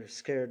were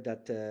scared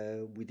that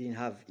we didn't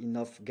have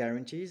enough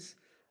guarantees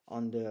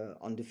on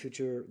the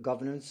future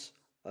governance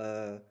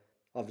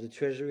of the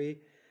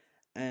treasury,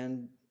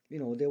 and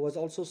there was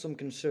also some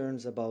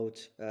concerns about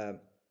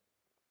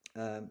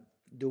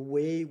the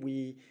way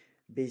we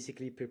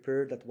basically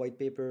prepared that white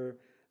paper.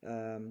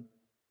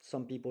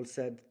 Some people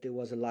said there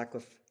was a lack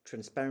of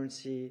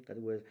transparency,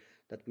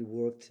 that we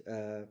worked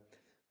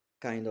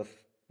kind of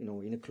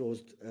in a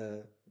closed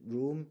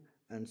room,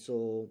 and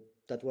so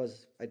that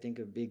was, I think,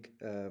 a big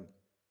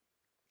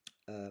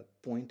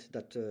point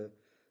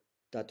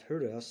that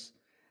hurt us.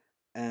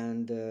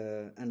 And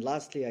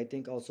lastly, I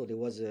think also there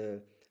was a,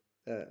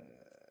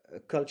 a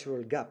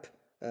cultural gap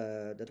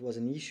that was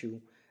an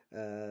issue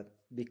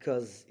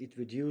because it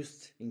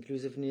reduced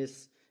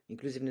inclusiveness,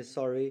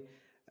 sorry,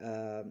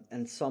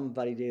 and some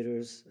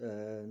validators,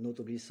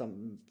 notably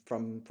some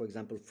from, for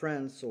example,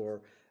 France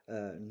or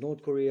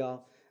North Korea,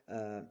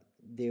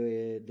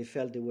 they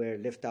felt they were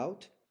left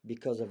out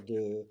because of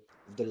the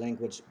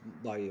language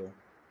barrier.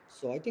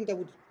 So I think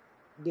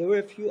there were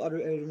a few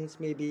other elements.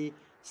 Maybe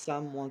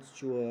Sam wants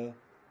to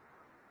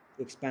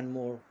expand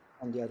more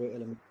on the other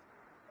elements.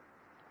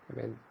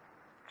 I mean,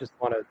 just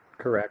want to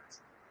correct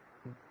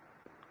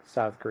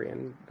South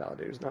Korean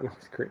validators, not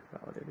North Korean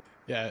validators.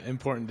 Yeah,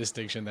 important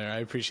distinction there. I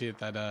appreciate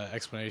that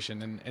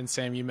explanation. And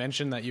Sam, you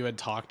mentioned that you had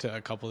talked to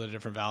a couple of the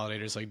different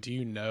validators. Like, do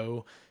you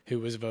know who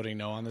was voting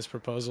no on this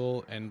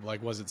proposal? And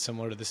like, was it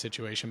similar to the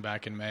situation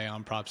back in May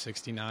on Prop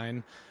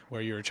 69,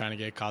 where you were trying to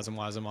get Qasem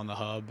Lazem on the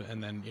hub,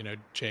 and then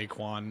Jay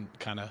Kwan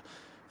kind of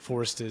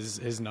forced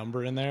his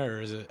number in there,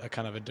 or is it a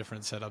kind of a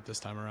different setup this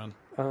time around?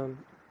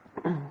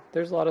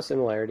 There's a lot of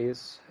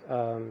similarities.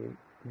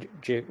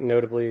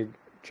 Notably,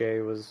 Jay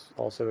was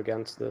also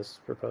against this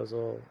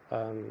proposal,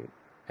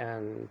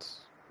 and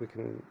we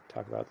can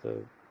talk about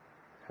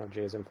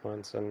Jay's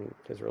influence and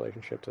his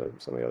relationship to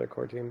some of the other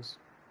core teams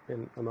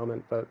in a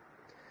moment. But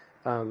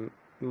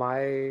my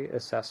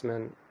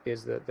assessment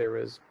is that there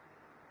was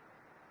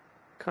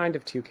kind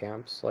of two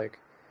camps. Like,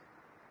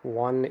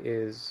 one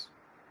is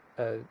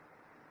a,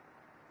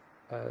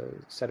 a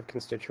set of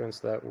constituents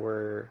that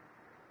were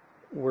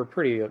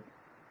pretty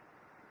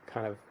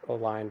kind of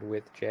aligned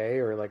with Jay,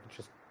 or like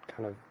just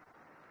kind of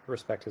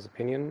respect his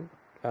opinion,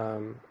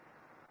 um,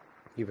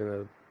 even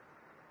though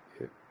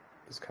it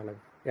is kind of,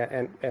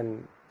 yeah,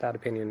 and that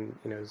opinion,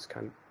 is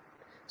kind of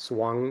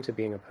swung to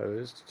being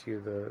opposed to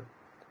the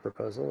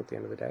proposal at the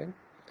end of the day.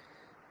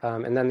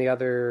 And then the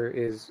other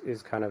is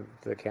kind of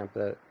the camp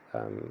that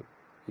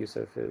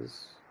Youssef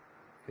is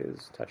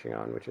touching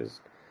on, which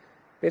is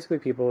basically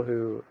people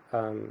who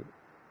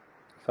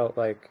felt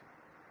like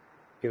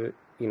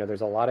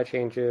there's a lot of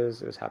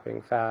changes. It was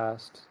happening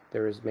fast.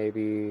 There was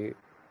maybe,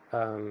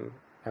 it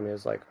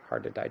was like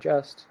hard to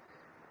digest.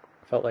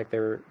 Felt like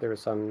there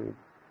was some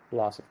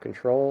loss of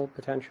control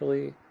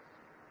potentially,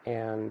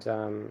 and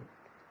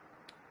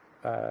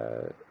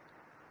there's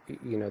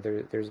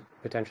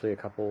potentially a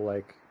couple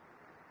like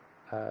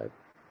uh,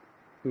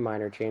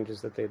 minor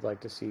changes that they'd like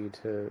to see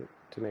to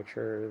make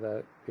sure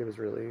that it was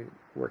really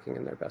working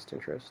in their best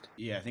interest.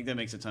 Yeah, I think that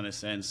makes a ton of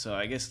sense. So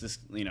I guess this,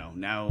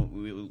 now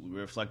we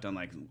reflect on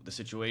like the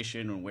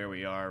situation and where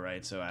we are,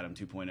 right? So Atom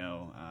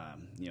 2.0,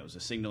 it was a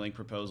signaling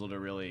proposal to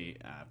really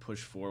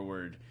push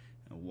forward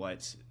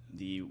what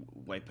the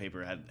white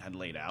paper had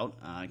laid out,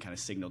 and kind of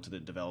signal to the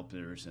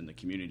developers and the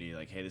community,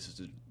 like, hey, this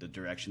is the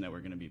direction that we're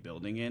going to be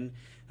building in.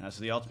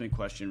 So the ultimate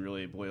question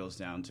really boils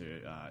down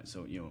to,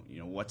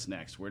 what's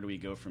next? Where do we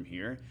go from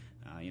here?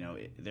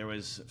 There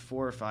was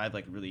 4 or 5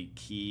 like really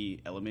key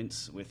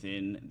elements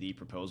within the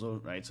proposal,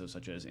 right? So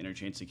such as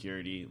interchain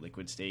security,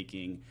 liquid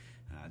staking,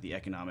 the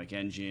economic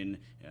engine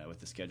with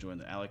the schedule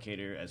and the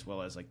allocator, as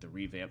well as like the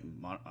revamped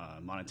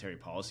monetary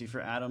policy for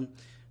Atom.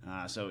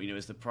 So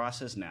is the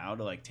process now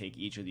to like take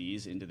each of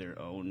these into their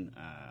own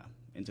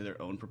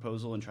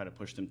proposal and try to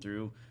push them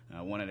through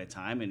one at a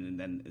time, and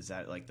then is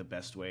that like the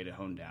best way to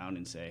hone down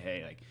and say,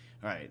 hey, like,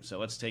 all right, so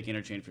let's take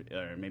interchain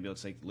or maybe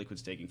let's take liquid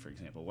staking, for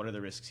example. What are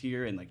the risks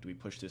here, and like, do we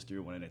push this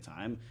through one at a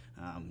time?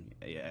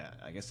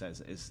 I guess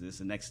that is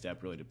the next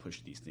step, really, to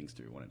push these things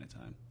through one at a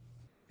time.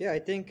 Yeah, I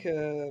think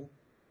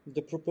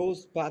the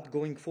proposed path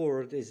going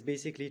forward is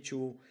basically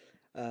to,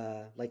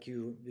 like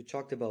you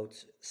talked about,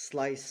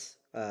 slice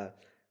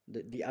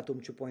the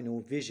Atom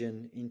 2.0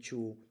 vision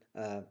into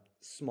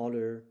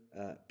smaller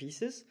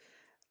pieces.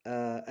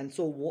 And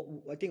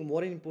so I think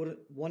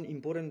one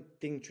important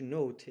thing to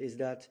note is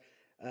that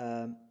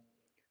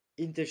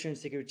interchain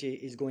security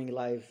is going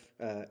live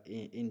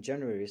in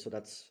January, so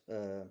that's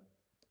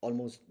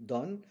almost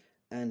done,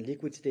 and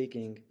liquid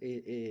staking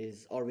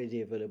is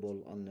already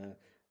available on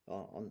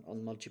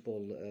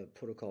multiple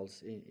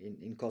protocols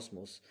in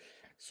Cosmos.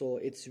 So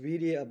it's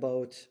really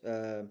about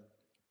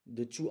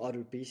the 2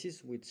 other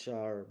pieces, which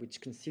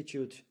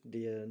constitute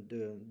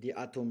the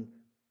Atom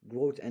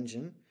growth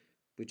engine,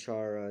 which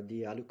are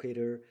the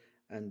allocator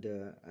and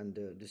the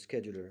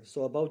scheduler.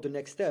 So about the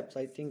next steps,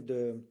 I think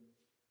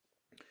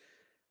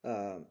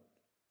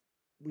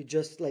we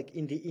just, like,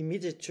 in the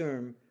immediate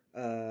term,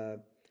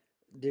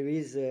 there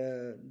is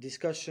a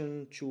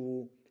discussion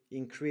to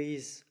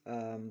increase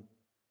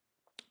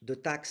the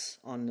tax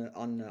on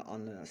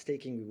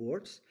staking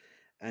rewards,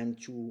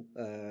 and to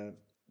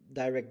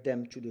direct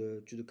them to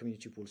the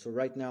community pool. So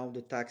right now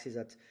the tax is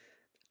at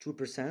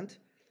 2%,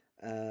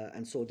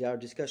 and so there are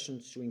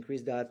discussions to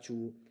increase that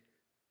to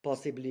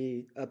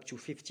possibly up to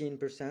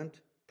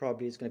 15%.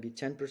 Probably it's going to be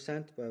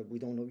 10%, but we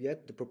don't know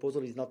yet. The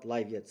proposal is not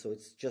live yet, so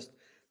it's just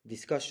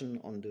discussion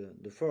on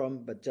the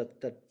forum, but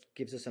that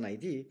gives us an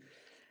idea.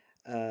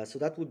 So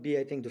that would be,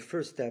 I think, the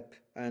first step,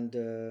 and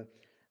the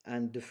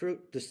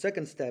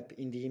second step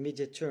in the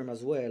immediate term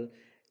as well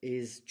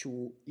is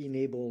to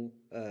enable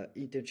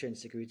interchain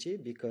security,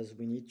 because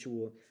we need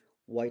to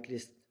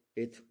whitelist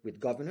it with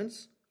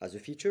governance as a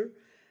feature,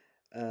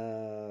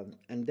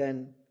 and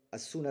then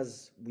as soon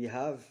as we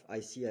have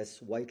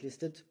ICS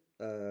whitelisted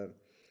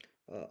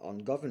on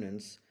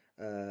governance,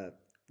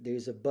 there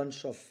is a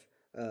bunch of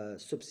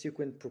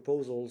subsequent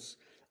proposals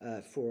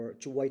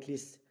to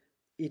whitelist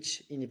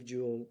each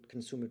individual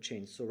consumer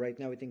chain. So right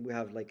now I think we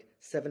have like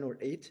 7 or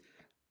 8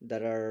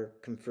 that are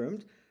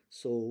confirmed.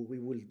 So we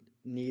will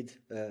need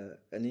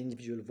an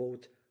individual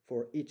vote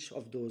for each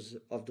of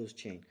those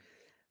chain.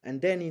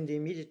 And then in the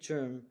immediate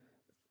term,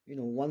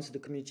 once the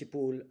community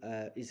pool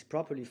is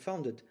properly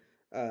founded,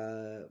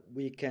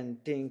 we can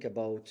think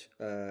about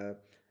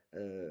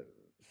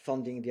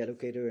funding the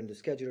allocator and the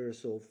scheduler.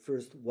 So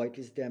first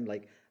whitelist them,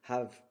 like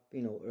have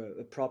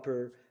a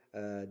proper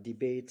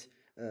debate,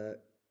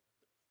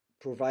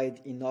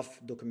 provide enough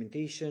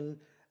documentation,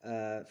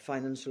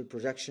 financial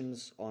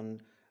projections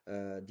on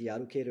the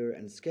allocator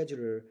and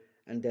scheduler,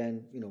 and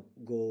then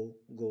go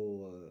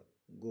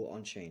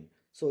on chain.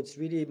 So it's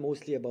really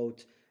mostly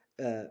about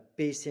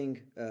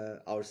pacing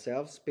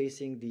ourselves,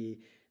 pacing the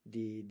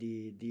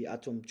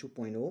Atom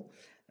 2.0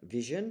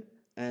 vision,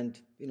 and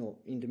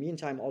in the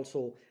meantime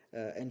also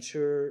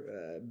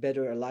ensure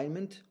better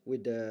alignment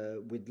with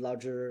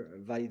larger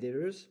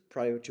validators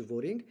prior to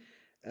voting,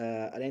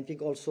 And I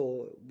think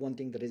also one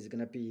thing that is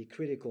going to be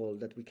critical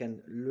that we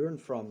can learn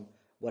from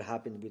what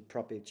happened with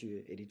Prop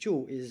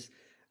 82 is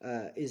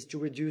to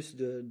reduce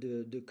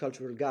the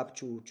cultural gap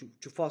to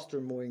foster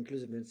more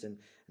inclusiveness and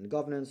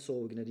governance. So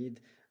we're going to need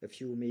a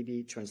few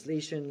maybe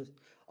translations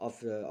of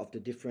the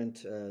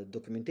different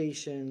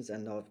documentations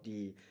and of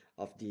the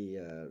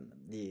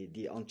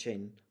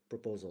on-chain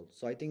proposal.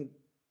 So I think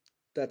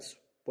that's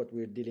what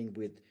we're dealing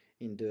with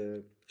in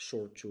the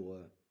short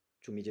to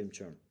medium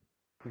term.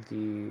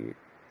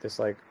 This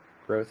like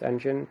growth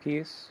engine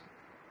piece,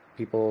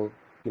 people,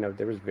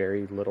 there was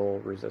very little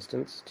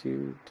resistance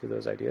to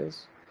those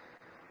ideas.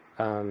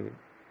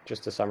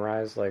 Just to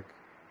summarize, like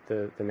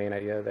the main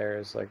idea there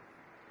is like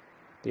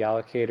the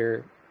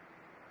allocator.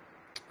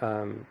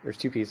 There's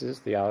two pieces: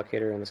 the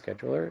allocator and the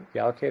scheduler. The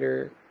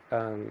allocator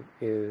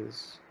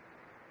is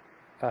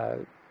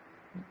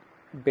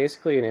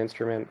basically an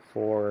instrument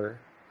for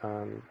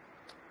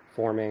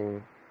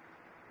forming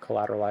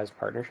collateralized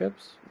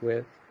partnerships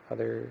with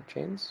other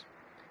chains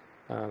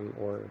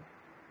or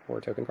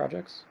token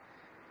projects,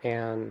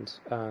 and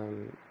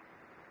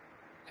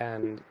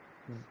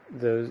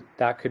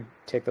that could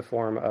take the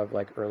form of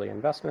like early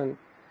investment.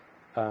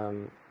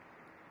 You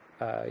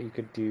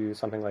could do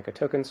something like a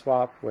token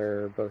swap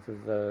where both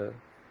of the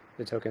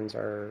tokens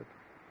are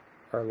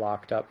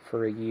locked up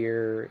for a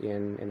year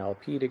in an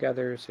LP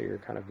together, so you're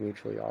kind of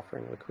mutually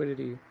offering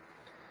liquidity.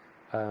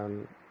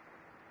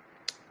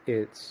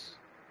 It's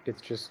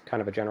just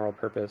kind of a general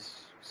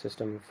purpose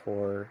system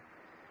for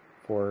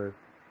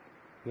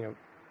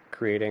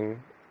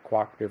creating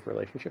cooperative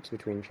relationships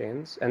between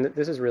chains, and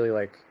this is really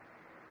like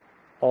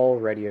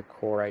already a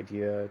core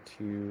idea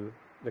to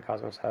the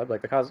Cosmos Hub.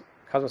 Like the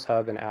Cosmos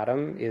Hub and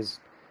Atom is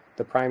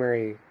the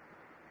primary,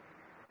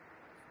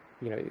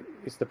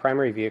 it's the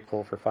primary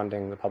vehicle for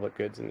funding the public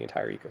goods in the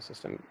entire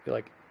ecosystem.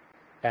 Like,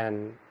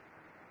 and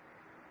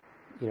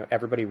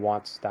everybody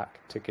wants that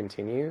to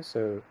continue.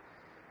 So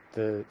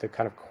the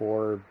kind of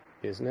core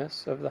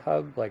business of the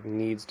hub like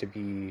needs to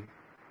be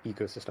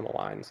ecosystem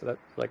aligned. So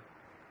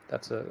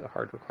that's a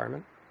hard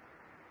requirement.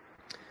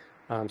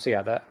 So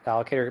yeah, that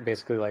allocator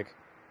basically like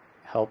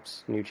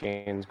helps new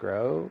chains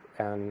grow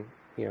and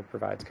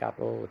provides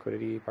capital,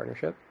 liquidity,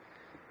 partnership,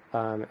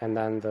 and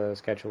then the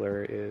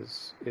scheduler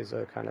is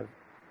a kind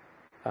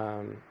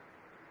of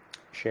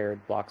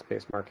shared block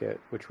space market,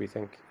 which we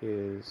think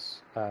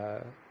is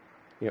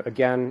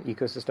again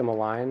ecosystem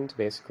aligned.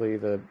 Basically,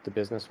 the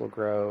business will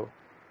grow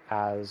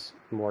as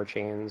more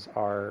chains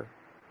are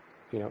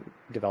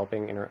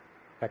developing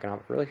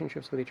economic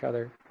relationships with each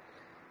other,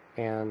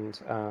 and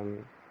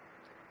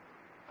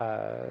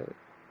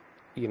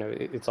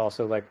it's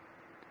also like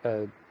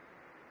a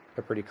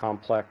pretty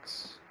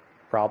complex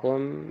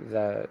problem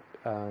that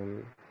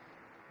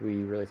we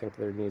really think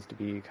that there needs to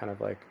be kind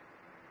of like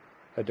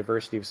a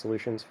diversity of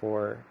solutions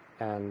for,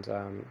 and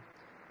a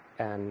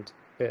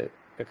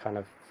kind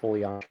of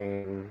fully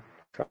on-chain,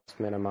 trust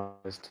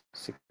minimized,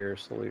 secure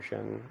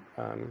solution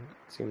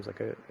seems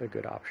like a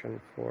good option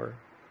for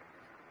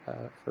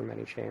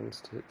many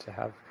chains to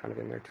have kind of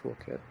in their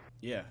toolkit.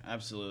 Yeah,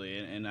 absolutely.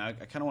 And I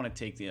kind of want to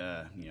take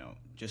the,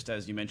 just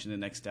as you mentioned, the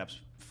next steps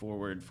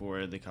forward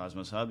for the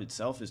Cosmos Hub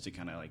itself is to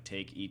kind of like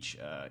take each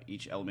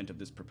element of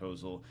this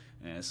proposal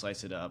and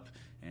slice it up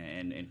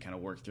and kind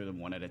of work through them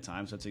one at a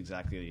time. So that's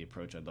exactly the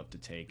approach I'd love to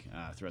take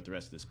throughout the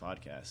rest of this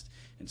podcast.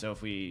 And so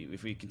if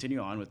we continue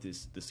on with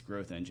this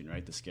growth engine,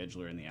 right, the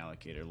scheduler and the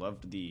allocator,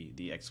 loved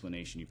the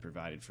explanation you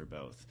provided for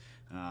both.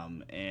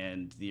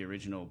 And the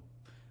original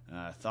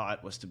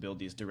thought was to build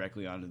these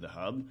directly onto the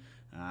hub.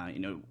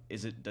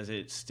 Does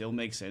it still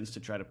make sense to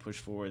try to push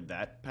forward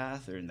that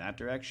path or in that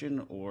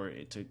direction, or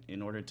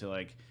in order to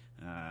like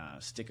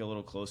stick a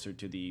little closer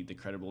to the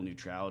credible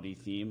neutrality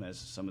theme as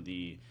some of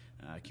the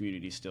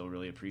community still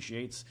really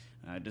appreciates?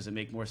 Does it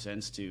make more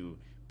sense to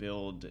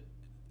build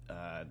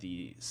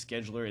the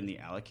scheduler and the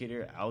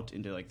allocator out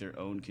into like their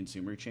own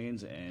consumer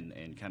chains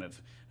and kind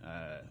of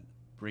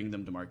bring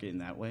them to market in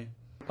that way?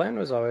 The plan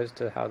was always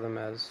to have them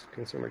as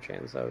consumer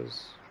chains. That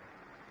was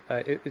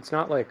it's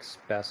not like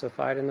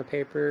specified in the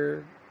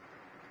paper.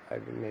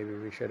 Maybe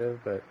we should have,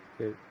 but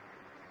it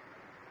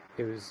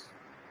was,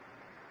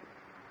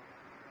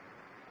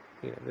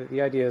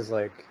 the idea is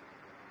like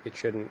it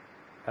shouldn't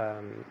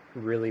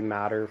really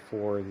matter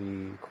for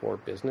the core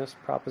business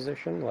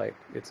proposition. Like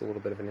it's a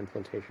little bit of an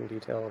implementation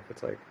detail if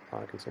it's like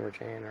on a consumer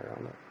chain or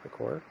on the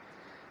core.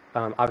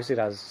 Obviously, it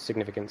has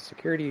significant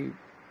security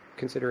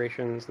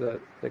considerations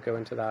that go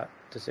into that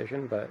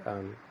decision, but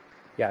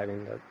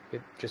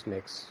it just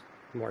makes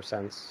more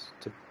sense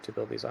to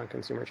build these on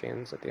consumer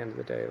chains at the end of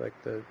the day. Like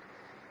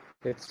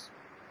it's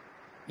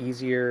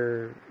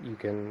easier, you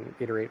can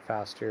iterate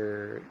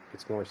faster,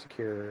 it's more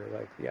secure.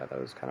 Like, yeah,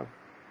 that was kind of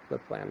the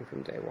plan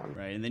from day one.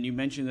 Right, and then you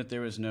mentioned that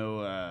there was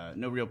no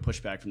real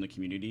pushback from the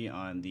community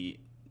on the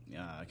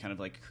kind of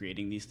like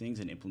creating these things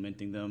and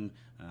implementing them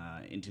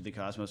into the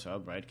Cosmos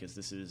Hub, right? Because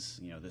this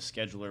is, the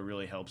scheduler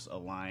really helps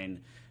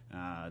align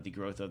the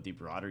growth of the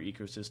broader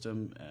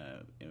ecosystem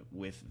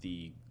with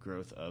the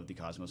growth of the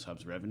Cosmos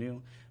Hub's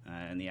revenue,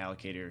 and the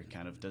allocator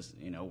kind of does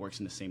works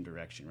in the same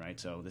direction, right?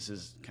 So this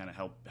is kind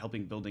of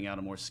helping building out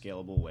a more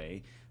scalable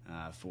way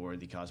for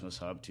the Cosmos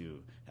Hub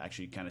to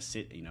actually kind of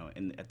sit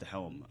at the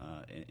helm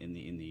in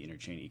the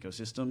interchain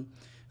ecosystem.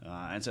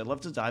 And so I'd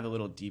love to dive a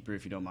little deeper,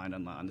 if you don't mind,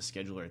 on the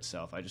scheduler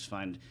itself. I just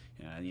find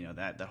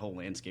that whole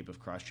landscape of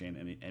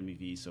cross-chain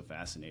MEV so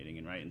fascinating,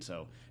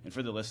 and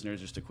for the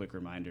listeners, just a quick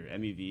reminder: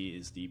 MEV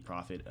is the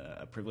profit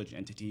a privileged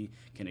entity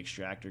can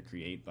extract or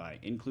create by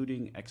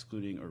including,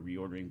 excluding, or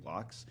reordering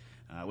blocks,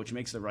 which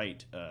makes the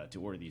right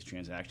to order these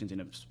transactions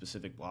in a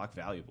specific block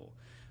valuable.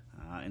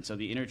 And so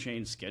the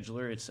interchain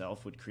scheduler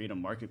itself would create a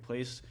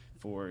marketplace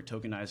for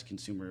tokenized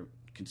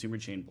consumer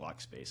chain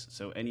block space.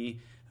 So any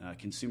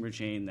consumer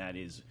chain that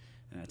is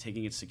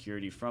taking its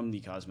security from the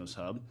Cosmos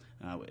Hub,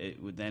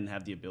 it would then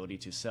have the ability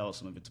to sell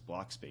some of its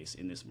block space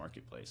in this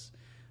marketplace.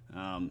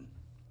 And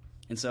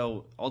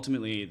so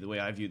ultimately, the way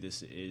I view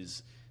this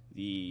is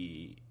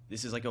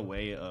this is like a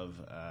way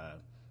of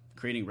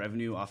creating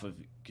revenue off of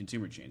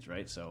consumer chains,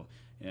 right? So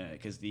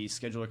because the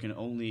scheduler can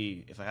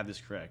only, if I have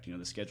this correct, the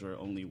scheduler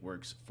only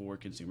works for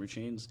consumer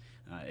chains.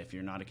 If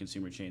you're not a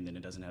consumer chain, then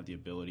it doesn't have the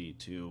ability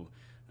to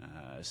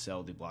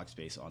sell the block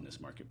space on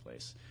this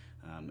marketplace.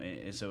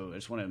 And so I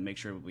just want to make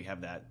sure we have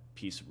that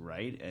piece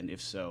right. And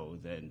if so,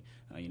 then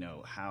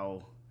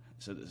how.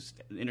 So the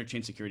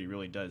interchain security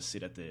really does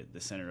sit at the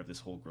center of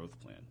this whole growth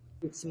plan.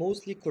 It's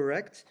mostly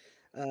correct.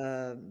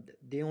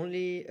 The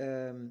only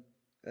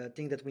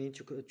thing that we need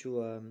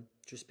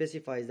to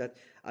specify is that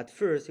at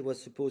first it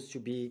was supposed to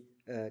be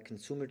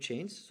consumer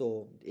chains,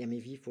 so the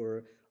MEV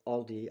for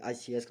all the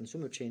ICS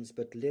consumer chains.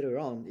 But later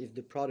on,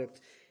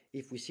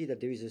 if we see that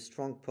there is a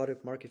strong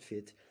product market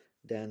fit,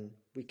 then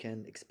we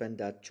can expand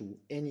that to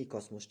any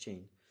Cosmos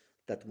chain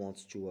that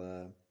wants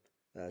to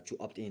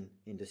opt in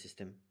the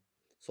system.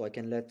 So I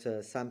can let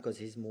Sam, because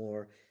he's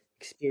more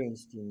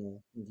experienced in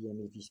the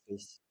MEV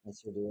space,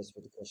 answer the rest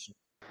of the question.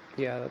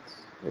 Yeah, that's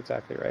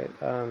exactly right.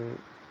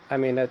 I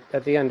mean,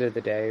 at the end of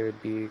the day, it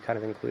would be kind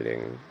of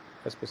including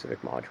a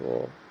specific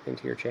module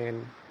into your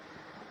chain,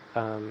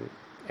 and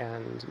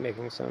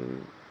making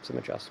some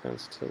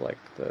adjustments to like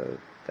the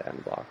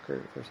end block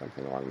or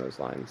something along those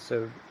lines.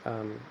 So,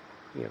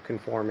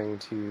 conforming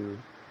to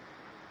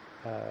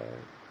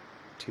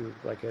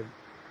like an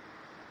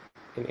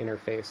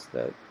interface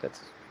that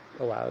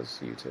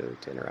allows you to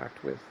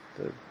interact with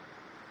the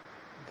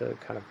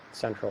kind of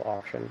central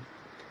auction.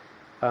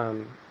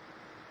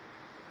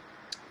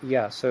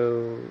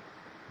 So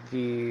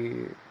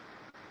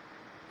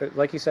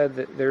like you said,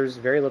 there's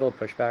very little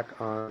pushback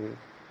on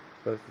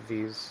both of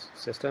these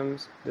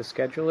systems. The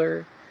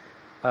scheduler,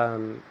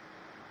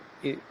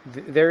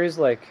 there is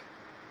like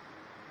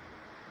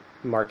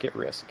market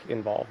risk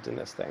involved in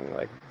this thing.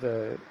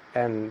 To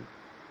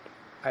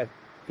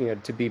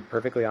be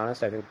perfectly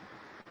honest, I think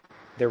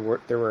there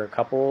were a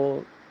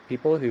couple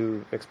people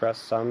who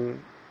expressed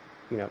some,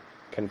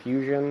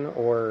 confusion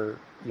or,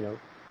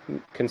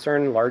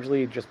 concern,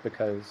 largely just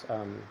because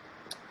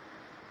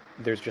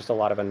there's just a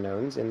lot of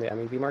unknowns in the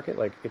MEV market.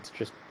 Like, it's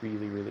just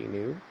really, really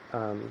new.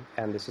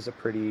 And this is a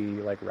pretty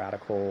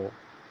radical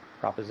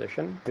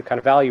proposition. The kind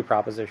of value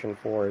proposition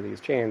for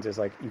these chains is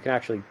you can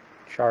actually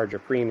charge a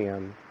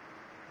premium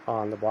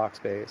on the block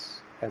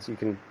space, and so you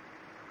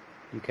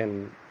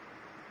can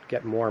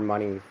get more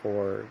money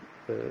for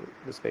the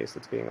space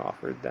that's being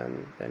offered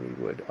than you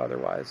would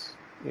otherwise,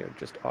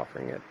 just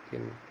offering it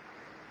in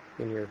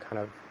your kind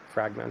of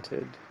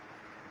fragmented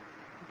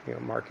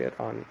market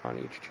on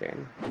each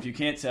chain. If you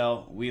can't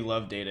tell, we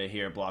love data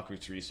here at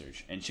Blockworks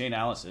Research, and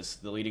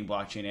Chainalysis, the leading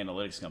blockchain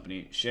analytics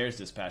company, shares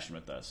this passion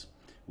with us.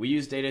 We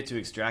use data to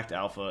extract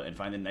alpha and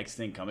find the next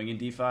thing coming in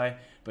DeFi,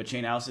 but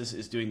Chainalysis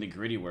is doing the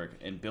gritty work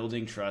and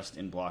building trust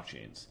in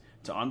blockchains.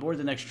 To onboard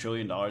the next $1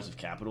 trillion of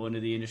capital into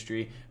the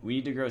industry, we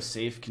need to grow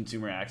safe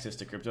consumer access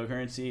to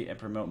cryptocurrency and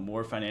promote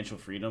more financial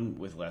freedom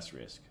with less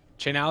risk.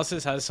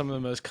 Chainalysis has some of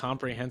the most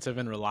comprehensive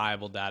and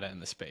reliable data in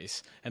the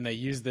space, and they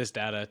use this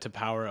data to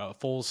power a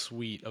full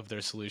suite of their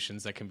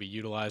solutions that can be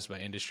utilized by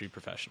industry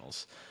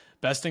professionals.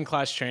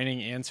 Best-in-class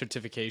training and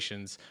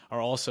certifications are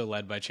also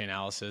led by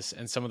Chainalysis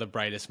and some of the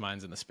brightest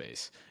minds in the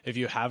space. If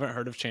you haven't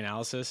heard of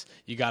Chainalysis,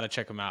 you got to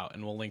check them out,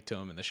 and we'll link to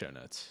them in the show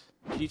notes.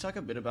 Can you talk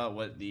a bit about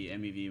what the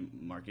MEV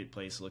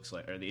marketplace looks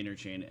like, or the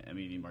interchain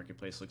MEV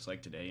marketplace looks like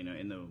today?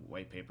 In the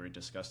white paper, it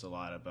discussed a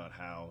lot about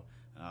how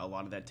a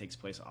lot of that takes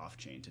place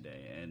off-chain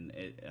today, and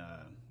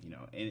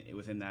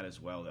within that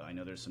as well, I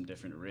know there's some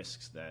different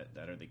risks that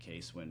are the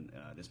case when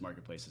this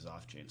marketplace is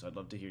off-chain. So I'd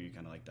love to hear you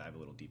kind of dive a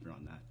little deeper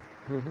on that.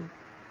 Mm-hmm.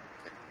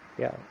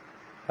 Yeah.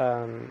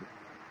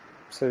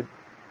 So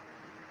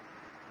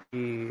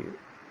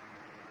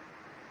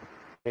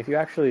if you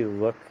actually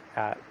look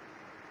at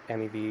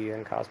MEV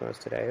and Cosmos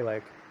today,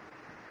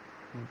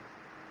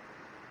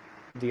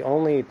 the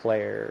only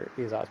player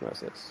is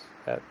Osmosis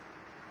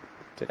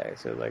today.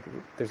 So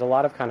there's a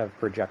lot of kind of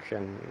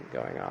projection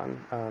going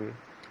on.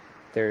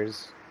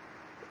 There's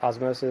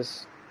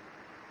Osmosis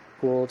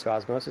pool to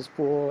Osmosis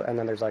pool, and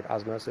then there's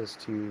Osmosis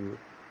to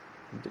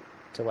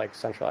to like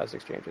centralized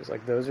exchanges.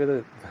 Like those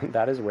are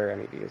that is where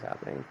MEV is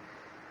happening.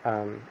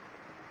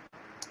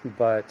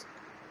 But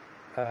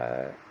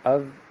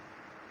of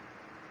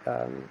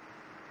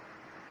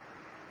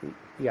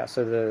yeah,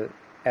 so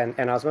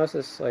and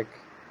osmosis like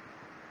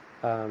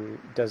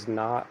does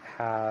not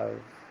have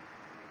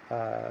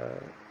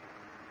a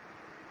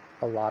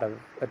lot of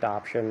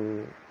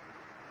adoption.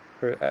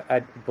 I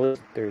believe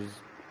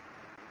there's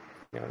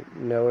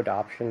no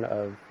adoption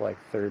of like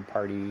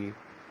third-party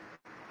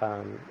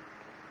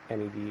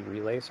MEV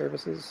relay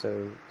services.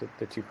 So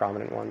the two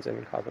prominent ones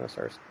in Cosmos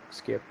are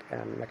Skip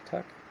and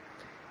Mectech.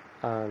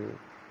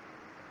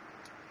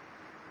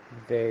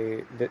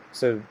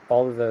 So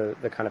all of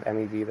the kind of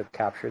MEV that's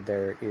captured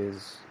there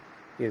is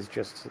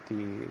just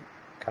the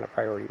kind of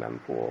priority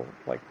mempool,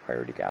 like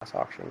priority gas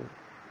auction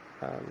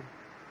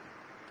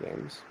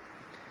games.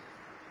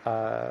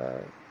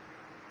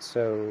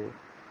 So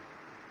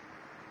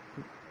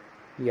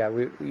yeah,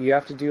 you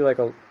have to do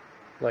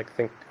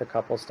think a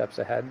couple steps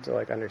ahead to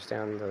like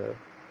understand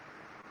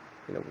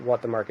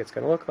what the market's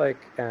going to look like,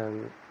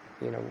 and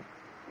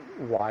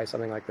why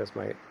something like this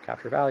might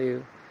capture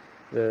value.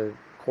 The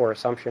core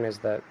assumption is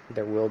that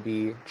there will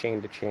be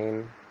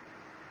chain-to-chain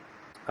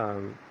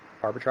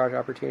arbitrage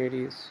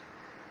opportunities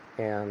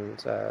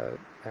and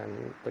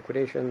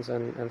liquidations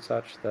and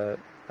such that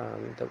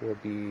will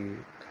be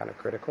kind of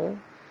critical,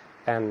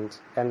 and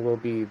will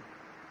be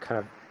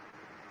kind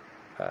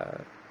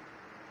of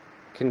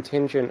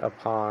contingent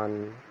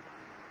upon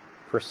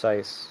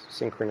precise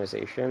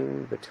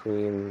synchronization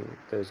between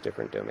those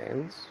different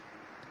domains.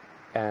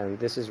 And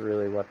this is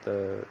really what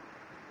the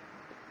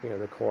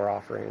core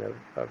offering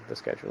of the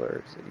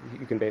scheduler is.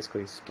 You can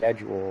basically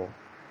schedule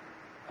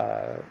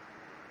the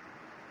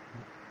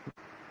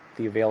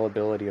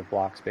availability of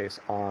block space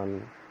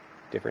on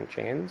different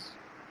chains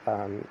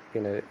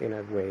in a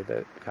way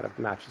that kind of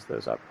matches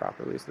those up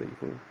properly, so that you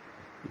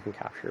can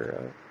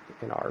capture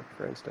an ARB,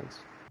 for instance.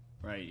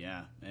 Right.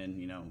 Yeah, and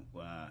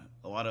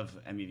a lot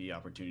of MEV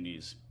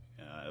opportunities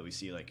we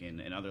see like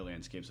in other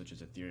landscapes such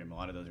as Ethereum. A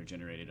lot of those are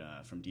generated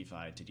from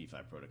DeFi to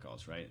DeFi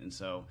protocols, right? And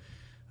so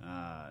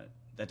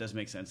that does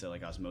make sense that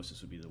like Osmosis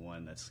would be the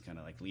one that's kind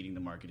of like leading the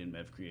market in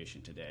MEV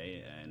creation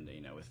today. And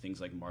with things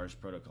like Mars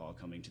protocol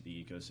coming to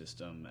the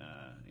ecosystem,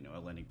 a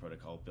lending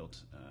protocol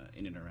built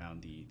in and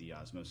around the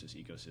Osmosis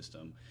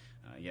ecosystem,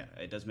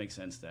 it does make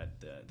sense that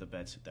the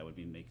bets that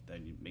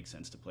make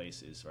sense to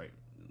place is right.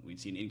 We'd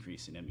see an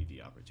increase in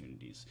MEV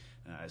opportunities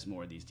as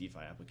more of these DeFi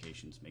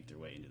applications make their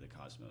way into the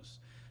Cosmos.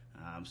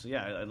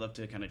 I'd love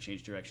to kind of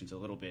change directions a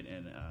little bit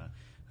and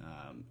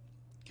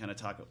kind of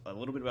talk a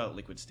little bit about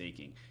liquid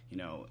staking.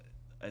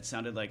 It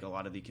sounded like a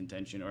lot of the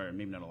contention, or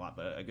maybe not a lot,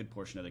 but a good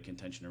portion of the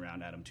contention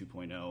around Atom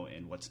 2.0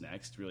 and what's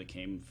next really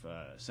came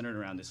centered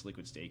around this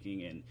liquid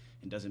staking, and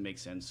doesn't make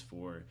sense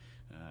for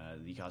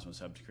the Cosmos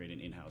Hub to create an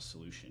in-house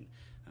solution.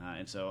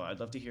 And so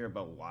I'd love to hear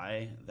about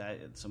why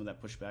some of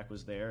that pushback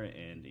was there,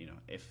 and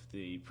if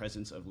the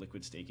presence of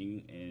liquid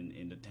staking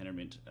in the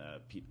Tendermint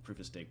proof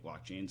of stake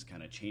blockchains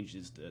kind of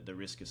changes the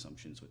risk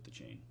assumptions with the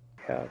chain.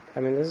 Yeah, I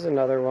mean, this is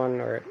another one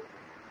where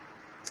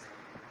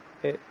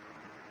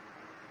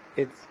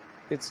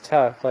it's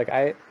tough. Like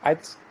I'd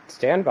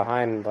stand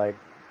behind like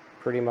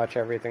pretty much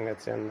everything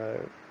that's in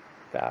the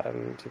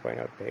Atom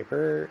 2.0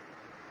 paper,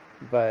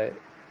 but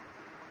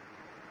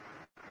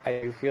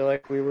I feel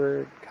like we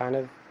were kind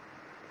of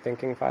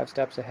thinking 5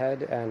 steps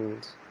ahead,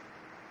 and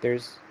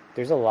there's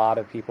a lot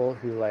of people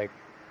who like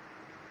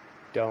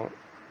don't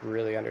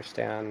really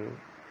understand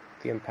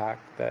the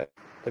impact that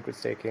liquid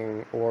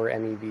staking or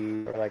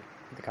MEV or like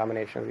the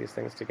combination of these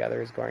things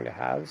together is going to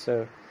have.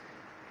 So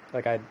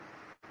like I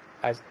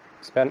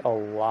spent a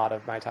lot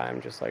of my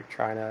time just like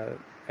trying to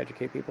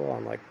educate people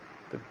on like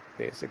the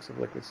basics of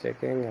liquid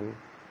staking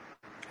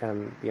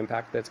and the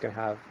impact that it's going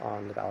to have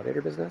on the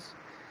validator business.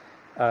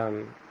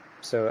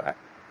 So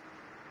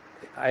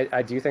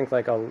I do think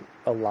like a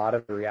lot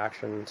of the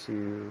reaction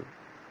to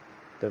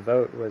the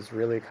vote was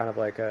really kind of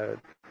like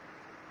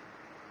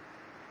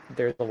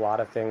there's a lot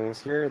of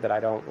things here that I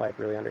don't like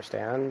really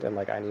understand, and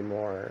like I need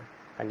more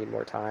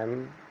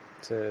time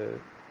to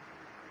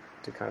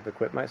kind of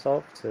equip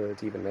myself to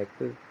even make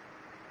the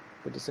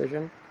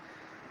decision.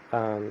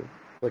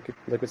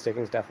 Liquid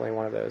staking is definitely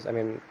one of those. I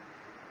mean,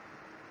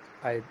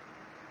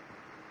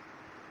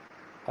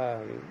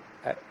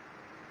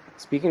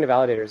 speaking to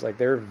validators, like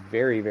there are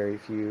very, very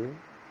few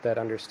that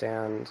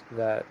understand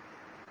that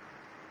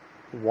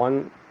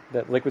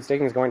that liquid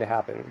staking is going to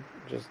happen.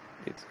 Just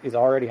it's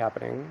already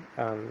happening.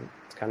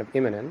 It's kind of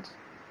imminent,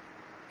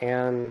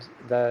 and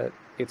that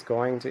it's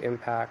going to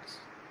impact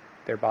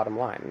their bottom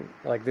line.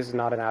 Like this is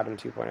not an Atom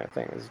 2.0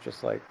 thing. It's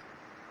just like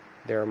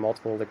there are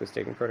multiple liquid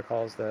staking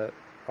protocols that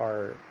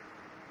are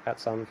at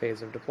some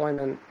phase of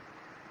deployment,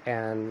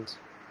 and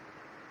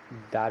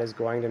that is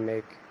going to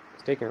make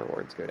staking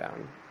rewards go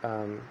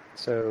down.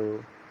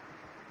 So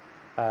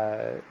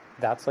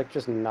that's like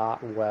just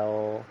not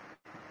well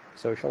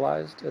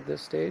socialized at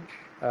this stage.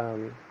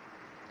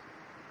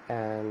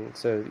 And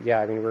so,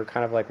 yeah, I mean, we're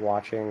kind of like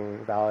watching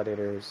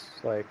validators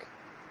like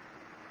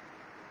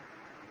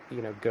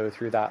go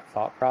through that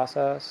thought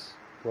process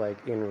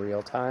like in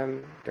real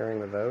time during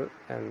the vote,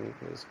 and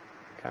it was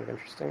kind of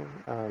interesting.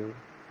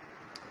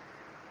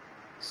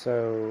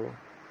 So,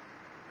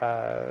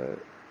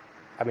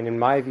 I mean, in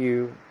my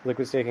view,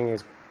 liquid staking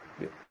is,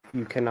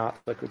 you cannot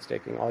liquid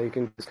staking. All you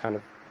can do is kind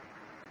of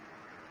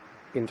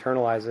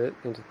internalize it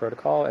into the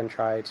protocol and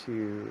try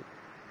to,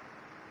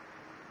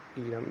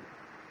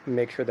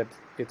 make sure that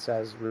it's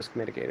as risk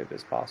mitigated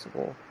as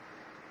possible.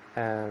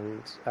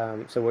 And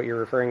so what you're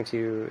referring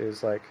to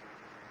is like,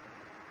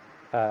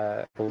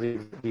 I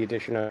believe the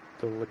addition of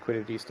the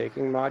liquidity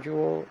staking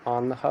module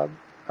on the hub.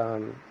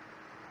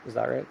 Is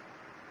that right?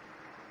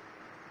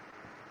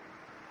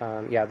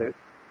 Yeah.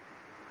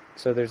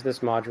 So there's this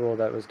module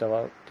that was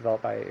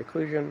developed by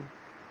Occlusion,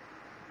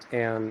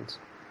 and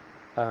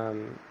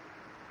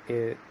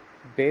it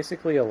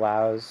basically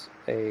allows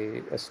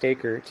a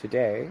staker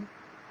today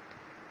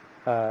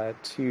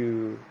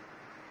to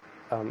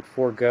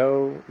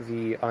forego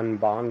the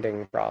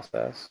unbonding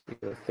process,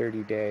 the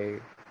 30-day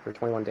or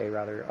 21-day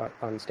rather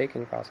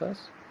unstaking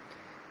process,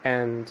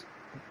 and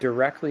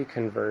directly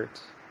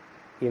convert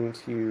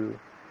into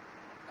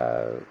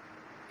a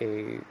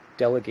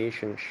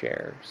delegation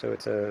share. So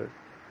it's a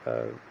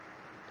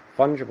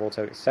fungible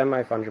token,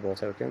 semi-fungible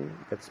token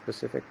that's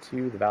specific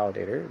to the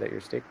validator that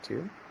you're staked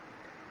to,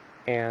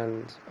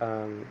 and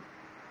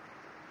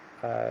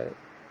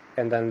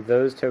then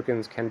those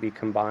tokens can be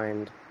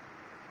combined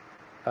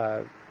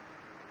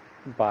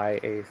by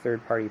a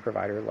third-party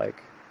provider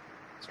like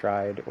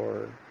Stride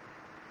or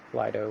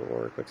Lido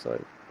or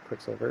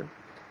Quicksilver,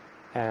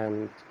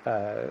 and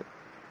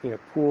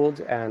pooled,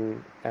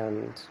 and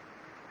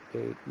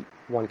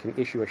one can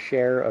issue a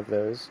share of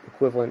those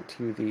equivalent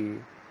to the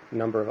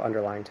number of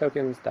underlying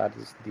tokens. That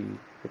is the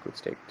liquid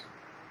staked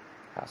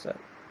asset.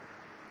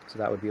 So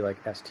that would be like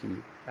ST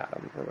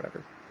Atom or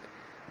whatever.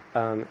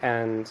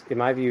 And in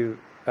my view,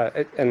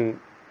 and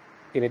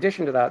in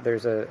addition to that,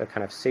 there's a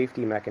kind of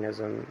safety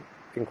mechanism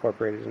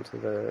incorporated into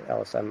the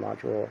LSM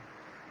module,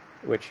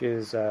 which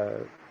is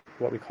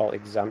what we call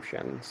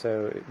exemption.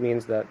 So it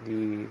means that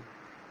the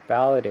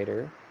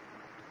validator,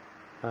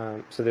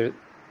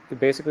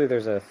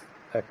 there's a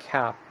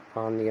cap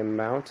on the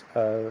amount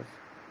of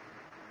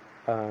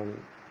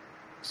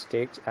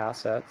staked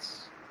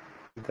assets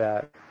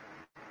that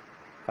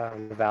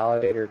the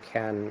validator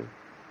can,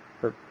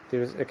 or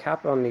there's a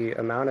cap on the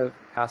amount of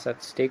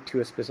assets staked to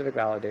a specific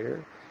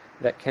validator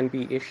that can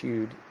be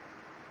issued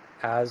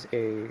as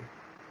a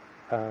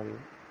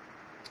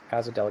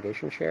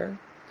delegation share,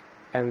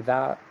 and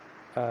that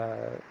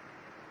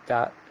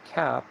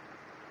cap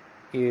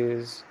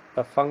is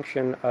a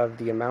function of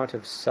the amount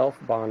of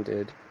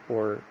self-bonded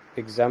or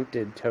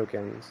exempted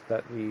tokens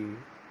that the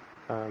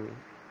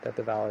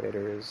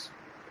validator is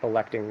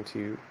electing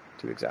to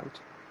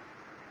exempt.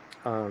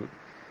 And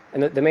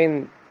the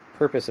main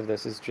purpose of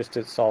this is just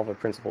to solve a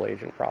principal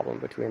agent problem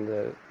between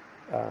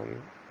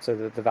so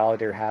that the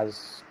validator has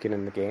skin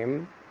in the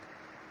game,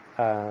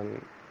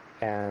 and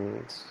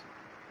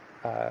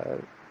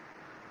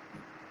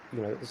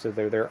so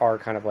there are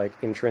kind of like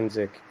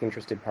intrinsic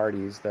interested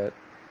parties that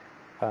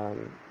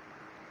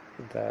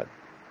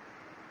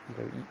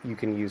you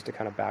can use to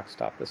kind of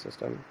backstop the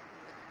system.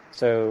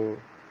 So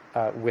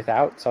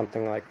without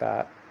something like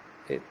that,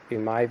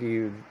 in my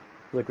view,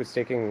 liquid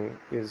staking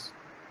is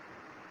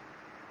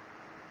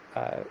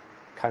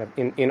kind of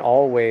in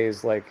all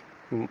ways like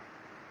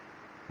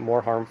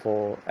more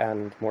harmful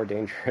and more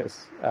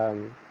dangerous.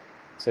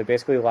 So it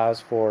basically allows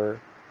for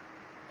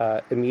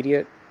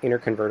immediate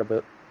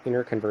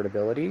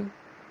interconvertibility,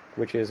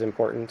 which is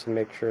important to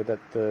make sure that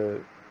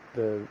the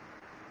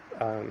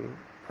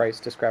price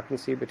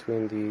discrepancy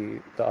between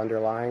the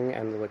underlying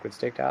and the liquid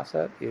staked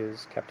asset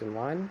is kept in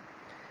line,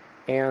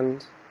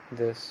 and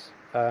this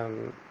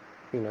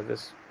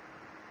this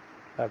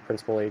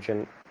principal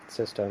agent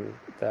system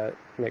that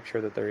makes sure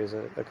that there is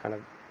a kind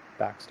of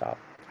backstop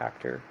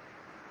actor.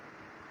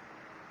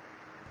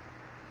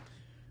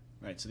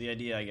 Right. So the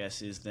idea, I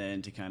guess, is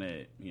then to kind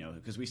of,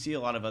 because we see a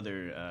lot of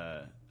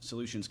other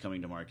solutions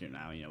coming to market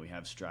now. We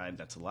have Stride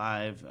that's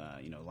alive.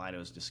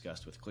 Lido's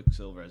discussed with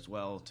Quicksilver as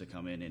well to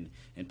come in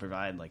and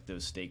provide like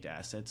those staked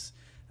assets.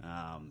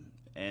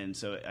 And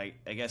so I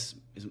guess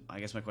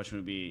my question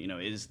would be,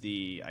 is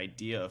the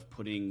idea of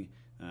putting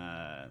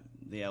the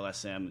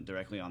LSM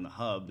directly on the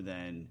hub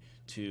then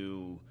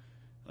to,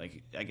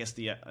 like, I guess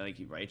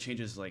it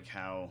changes like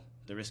how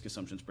the risk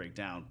assumptions break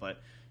down,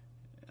 but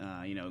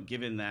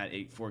given that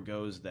it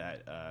forgoes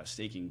that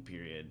staking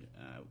period,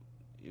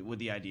 would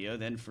the idea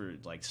then for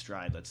like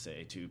Stride, let's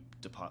say, to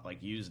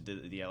use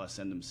the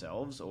LSM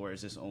themselves, or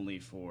is this only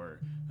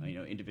for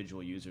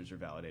individual users or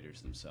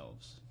validators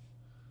themselves?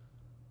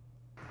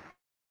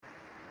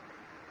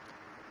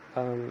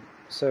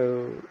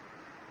 So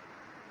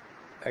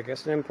I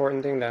guess an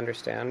important thing to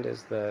understand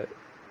is that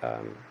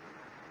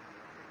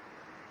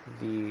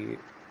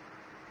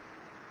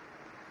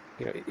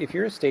if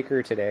you're a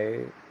staker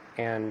today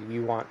and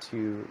you want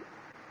to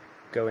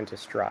go into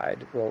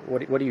Stride, well,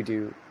 what do you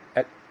do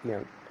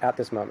at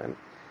this moment?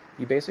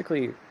 You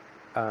basically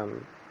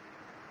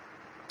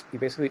you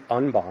basically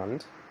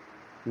unbond,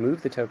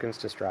 move the tokens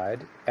to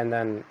Stride, and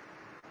then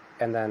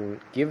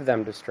give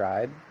them to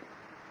Stride,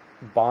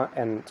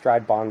 and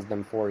Stride bonds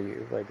them for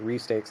you, like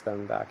restakes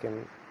them back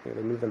in.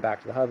 They move them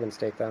back to the hub and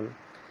stake them,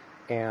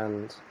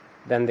 and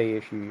then they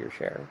issue your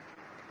share.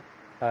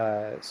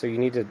 So you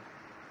need to,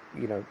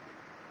 you know,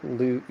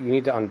 you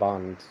need to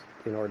unbond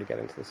in order to get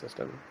into the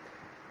system.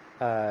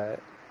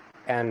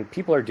 And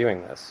people are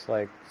doing this.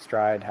 Like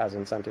Stride has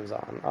incentives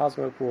on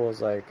Osmo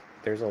pools. Like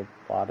there's a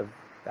lot of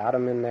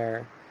Atom in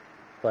there.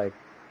 Like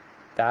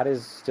that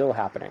is still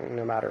happening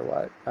no matter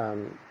what.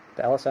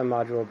 The LSM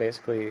module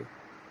basically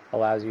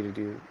allows you to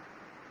do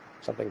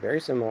something very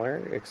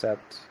similar,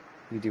 except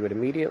you do it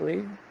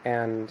immediately,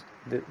 and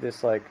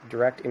this like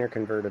direct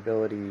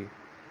interconvertibility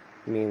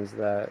means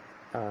that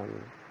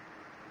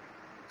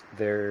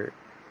there,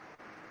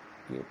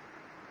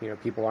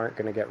 people aren't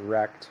going to get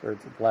wrecked, or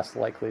it's less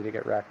likely to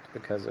get wrecked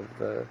because of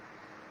the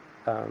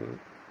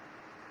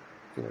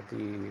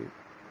the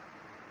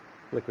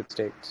liquid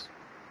staked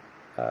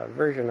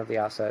version of the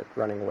asset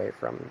running away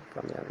from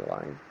the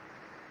underlying.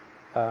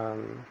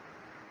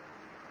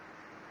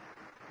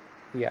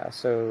 Yeah,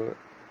 so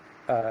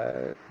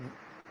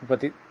but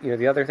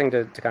the other thing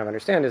to kind of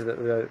understand is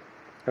that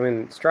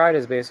Stride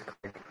is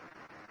basically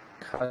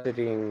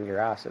custodying your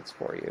assets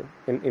for you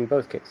in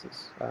both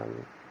cases.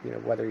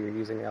 Whether you're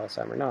using the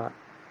LSM or not,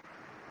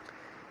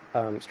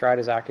 Stride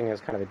is acting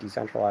as kind of a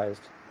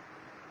decentralized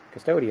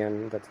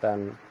custodian that's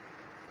then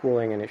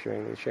pooling and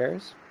issuing these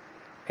shares,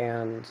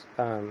 and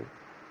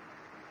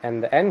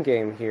the end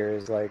game here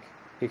is like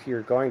if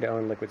you're going to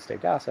own liquid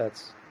staked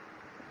assets,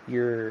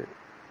 you're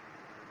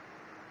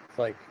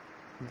like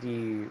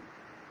the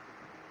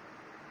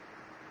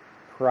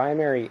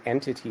primary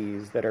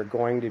entities that are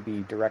going to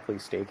be directly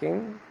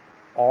staking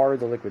are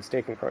the liquid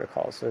staking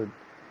protocols. So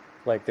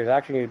like there's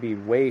actually going to be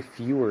way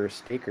fewer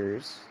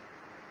stakers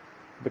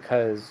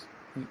because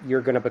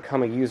you're going to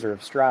become a user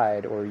of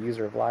Stride or a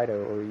user of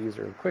Lido or a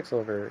user of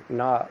Quicksilver,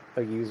 not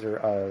a user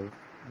of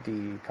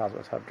the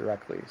Cosmos Hub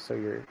directly. So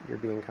you're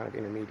being kind of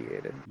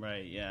intermediated.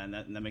 Right. Yeah, and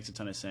that makes a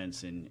ton of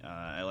sense. And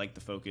I like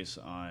the focus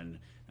on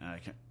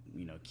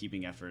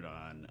keeping effort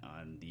on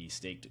the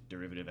staked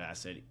derivative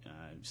asset,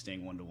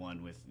 staying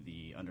one-to-one with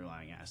the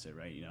underlying asset,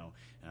 right?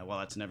 While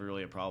that's never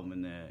really a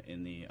problem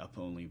in the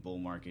up-only bull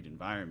market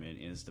environment,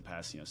 is the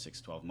past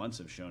 6-12 months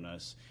have shown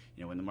us,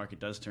 when the market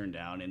does turn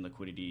down and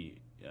liquidity,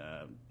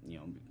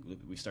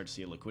 we start to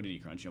see a liquidity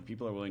crunch.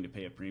 People are willing to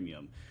pay a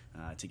premium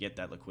to get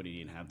that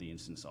liquidity and have the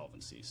instant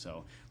solvency.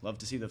 So love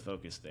to see the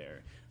focus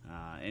there.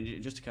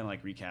 And just to kind of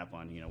like recap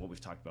on what we've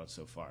talked about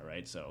so far,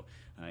 right? So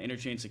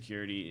interchain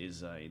security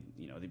is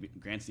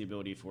grants the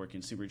ability for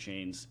consumer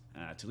chains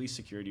to lease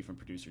security from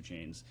producer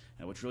chains,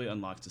 which really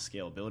unlocks the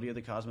scalability of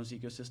the Cosmos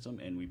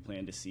ecosystem, and we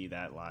plan to see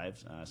that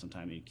live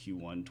sometime in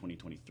Q1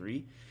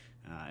 2023.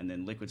 And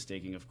then liquid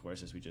staking, of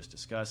course, as we just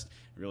discussed,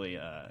 really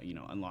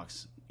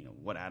unlocks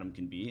what Atom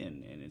can be,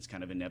 and it's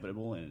kind of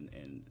inevitable,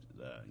 and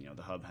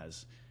the hub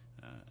has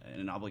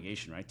an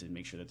obligation, right, to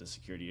make sure that the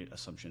security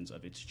assumptions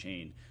of its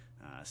chain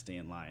stay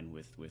in line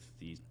with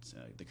the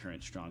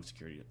current strong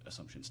security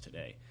assumptions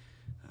today.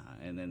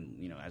 And then,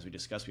 as we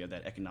discussed, we have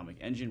that economic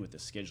engine with the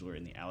scheduler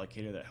and the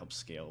allocator that helps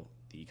scale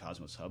the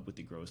Cosmos Hub with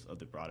the growth of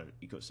the broader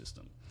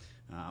ecosystem.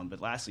 But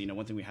lastly,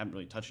 one thing we haven't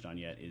really touched on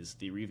yet is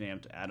the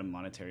revamped Atom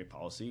monetary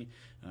policy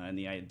and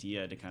the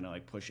idea to kind of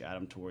like push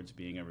Atom towards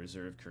being a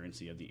reserve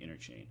currency of the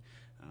interchain.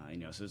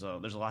 So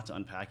there's a lot to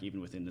unpack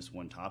even within this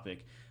one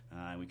topic.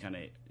 We kind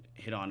of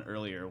hit on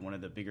earlier, one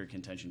of the bigger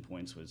contention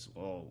points was,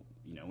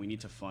 we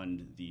need to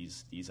fund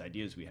these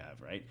ideas we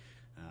have, right?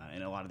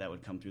 And a lot of that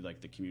would come through like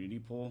the community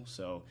pool.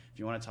 So if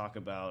you want to talk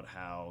about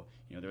how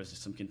there was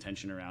some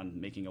contention around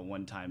making a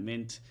one-time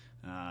mint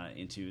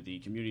into the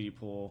community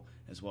pool,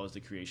 as well as the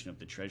creation of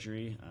the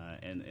treasury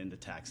and the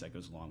tax that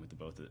goes along with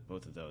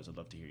both of those, I'd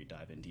love to hear you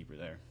dive in deeper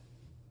there.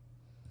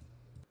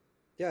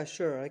 Yeah,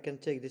 sure, I can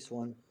take this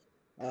one.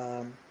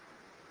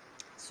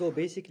 So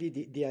basically,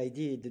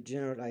 the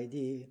general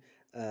idea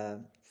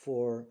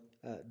for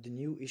the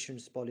new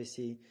issuance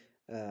policy,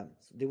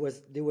 there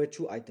were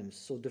two items.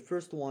 So the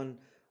first one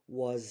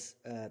was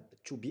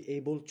to be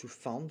able to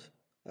fund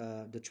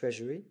the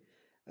treasury,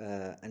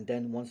 and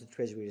then once the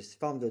treasury is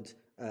funded,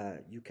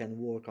 you can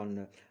work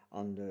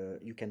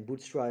you can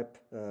bootstrap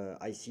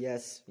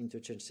ICS,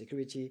 interchange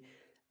security,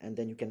 and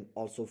then you can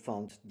also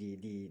fund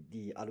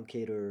the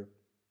allocator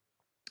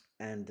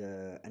and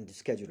the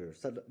scheduler.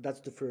 So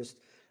that's the first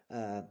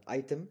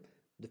item,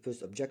 the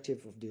first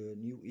objective of the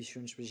new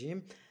issuance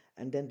regime.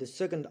 And then the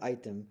second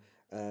item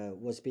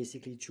was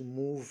basically to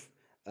move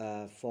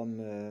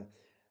from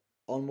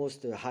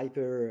almost a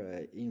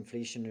hyper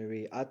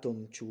inflationary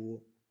Atom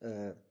to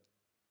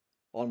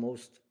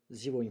almost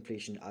zero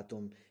inflation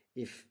Atom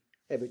if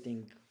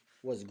everything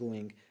was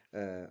going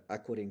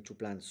according to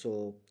plan.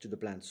 So to the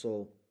plan.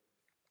 So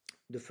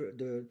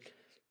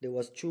there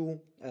was two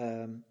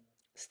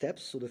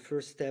steps. So the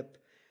first step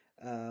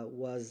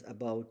was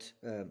about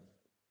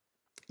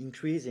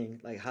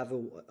increasing, like have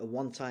a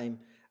one-time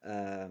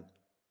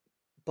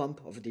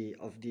pump of the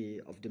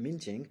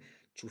minting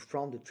to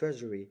fund the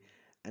treasury,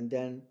 and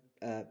then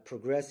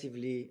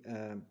progressively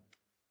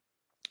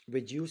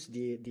reduce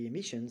the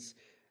emissions.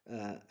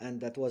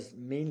 And that was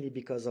mainly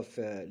because of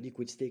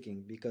liquid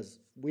staking. Because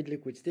with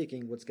liquid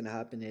staking, what's going to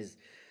happen is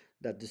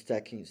that the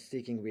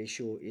staking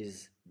ratio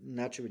is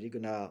naturally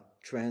going to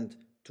trend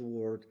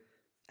toward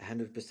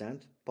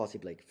 100%,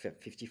 possibly like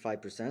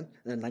 55%,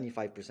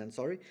 95%,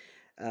 sorry.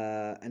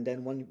 And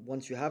then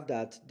once you have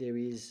that, there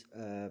is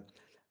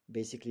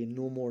basically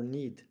no more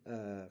need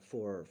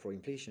for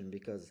inflation,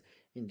 because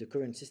in the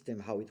current system,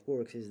 how it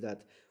works is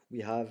that we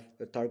have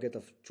a target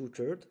of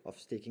 2/3 of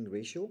staking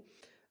ratio,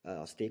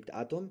 staked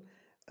atom.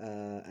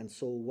 And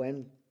so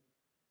when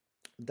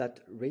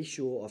that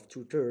ratio of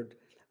 2/3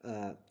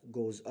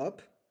 goes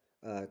up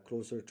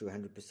closer to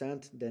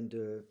 100%, then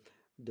the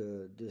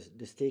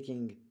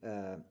staking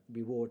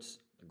rewards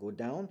go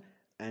down,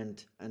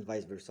 and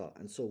vice versa.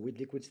 And so with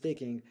liquid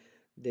staking,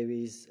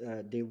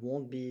 there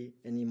won't be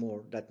any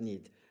more that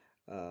need.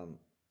 Um,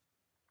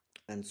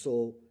 and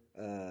so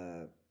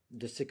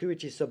the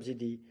security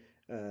subsidy,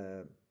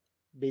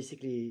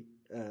 basically,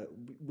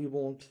 we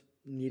won't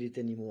need it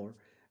anymore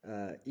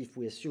if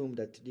we assume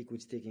that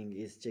liquid staking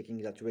is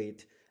taking that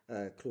rate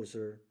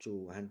closer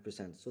to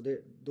 100%. So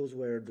those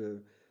were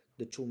the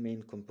two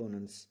main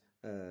components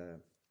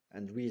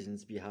and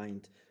reasons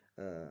behind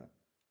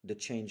the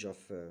change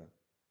of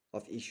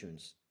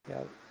issuance.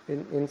 Yeah,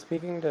 in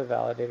speaking to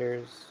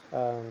validators,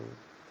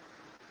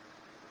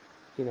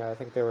 I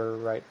think they were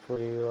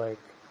rightfully like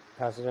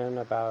hesitant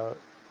about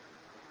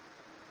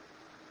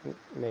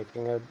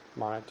making a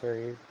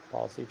monetary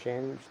policy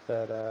change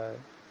that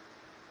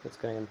it's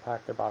going to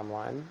impact their bottom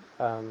line.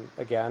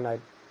 Again, I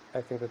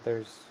think that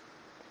there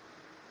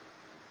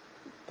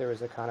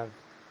was a kind of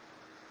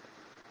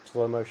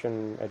slow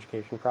motion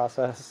education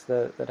process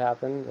that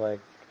happened, like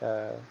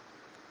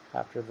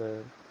after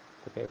the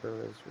paper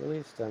was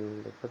released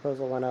and the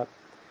proposal went up.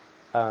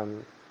 I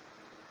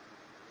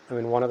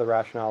mean, one of the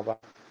rationale,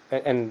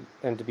 and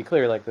to be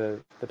clear, like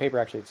the paper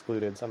actually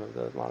excluded some of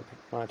the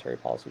monetary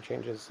policy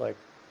changes, like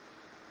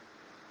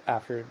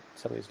after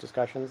some of these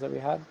discussions that we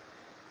had.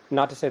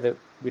 Not to say that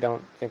we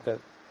don't think that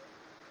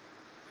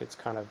it's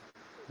kind of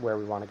where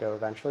we want to go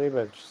eventually,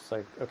 but it's just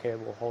like, okay,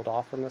 we'll hold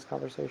off from this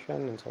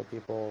conversation until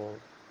people,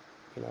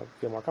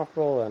 feel more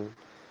comfortable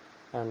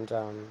and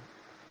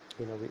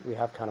we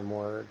have kind of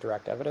more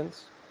direct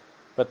evidence.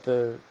 But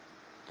the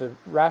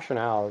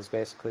rationale is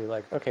basically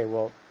like, okay,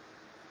 well,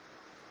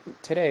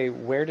 today,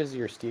 where does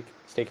your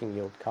staking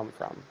yield come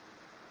from?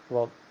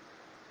 Well,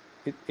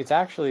 it's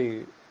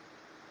actually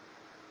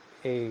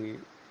a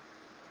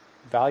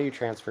value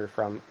transfer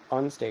from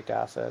unstaked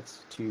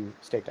assets to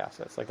staked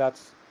assets. Like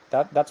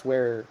that's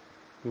where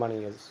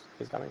money is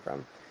coming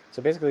from.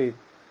 So basically,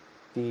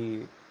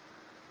 the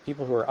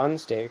people who are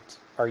unstaked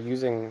are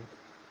using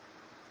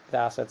the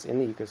assets in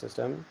the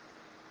ecosystem,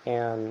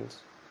 and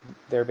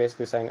they're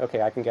basically saying,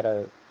 okay, I think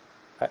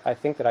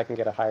that I can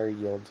get a higher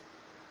yield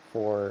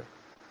for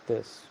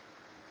this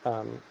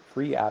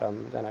free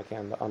atom than I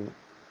can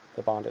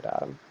the bonded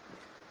atom.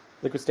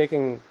 Liquid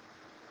staking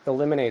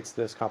eliminates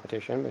this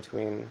competition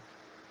between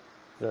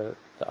the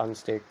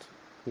unstaked,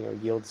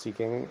 yield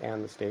seeking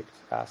and the staked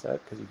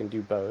asset, because you can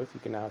do both. You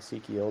can now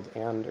seek yield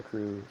and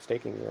accrue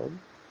staking yield.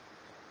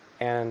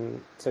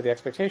 And so the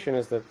expectation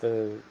is that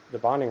the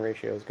bonding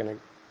ratio is gonna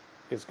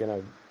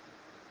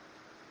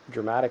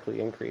dramatically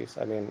increase.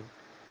 I mean,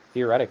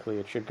 theoretically,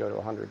 it should go to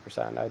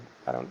 100%. I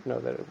don't know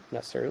that it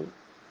necessarily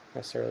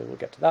will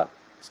get to that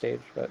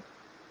stage, but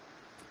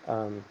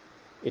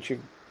it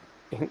should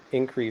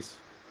increase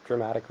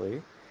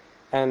dramatically.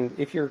 And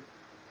if you're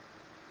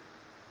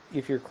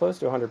close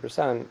to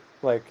 100%,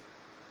 like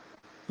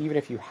even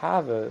if you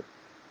have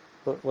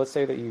let's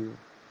say that you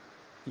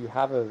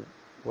have a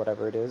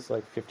whatever it is,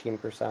 like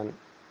 15%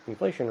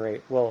 inflation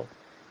rate, well,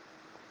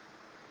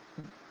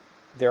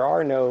 there's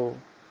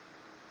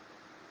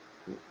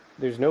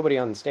nobody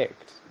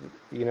unstaked.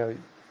 The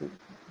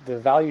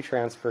value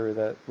transfer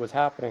that was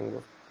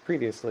happening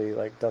previously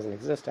like doesn't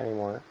exist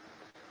anymore.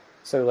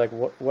 So like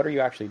what are you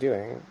actually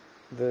doing?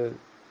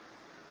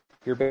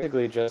 You're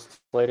basically just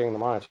inflating the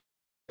monetary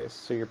base.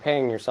 So you're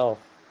paying yourself.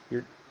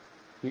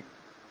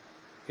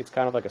 It's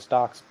kind of like a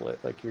stock split.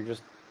 Like you're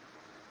just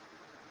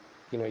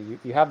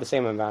you have the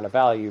same amount of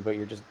value, but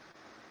you're just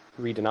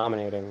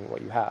redenominating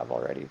what you have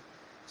already.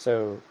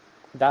 So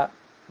that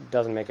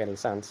doesn't make any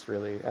sense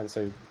really, and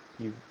so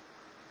you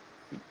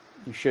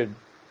should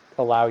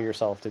allow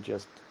yourself to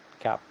just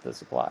cap the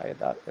supply at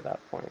that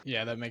point.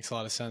 Yeah, that makes a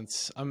lot of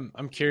sense.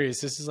 I'm curious.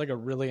 This is like a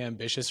really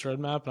ambitious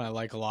roadmap, and I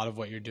like a lot of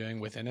what you're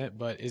doing within it.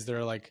 But is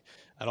there like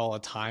at all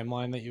a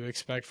timeline that you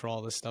expect for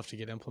all this stuff to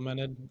get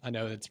implemented? I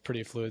know it's a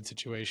pretty fluid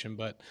situation,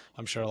 but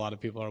I'm sure a lot of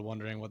people are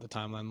wondering what the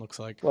timeline looks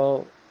like.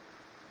 Well,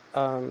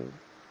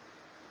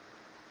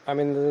 I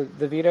mean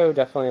the veto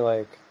definitely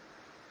like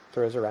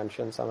throws a wrench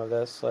in some of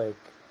this. Like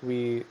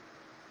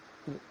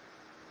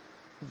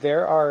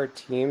there are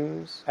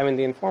teams. I mean,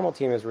 the informal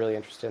team is really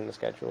interested in the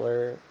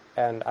scheduler,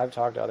 and I've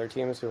talked to other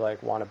teams who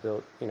like want to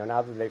build.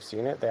 Now that they've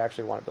seen it, they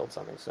actually want to build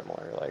something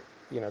similar. Like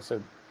so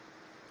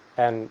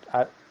and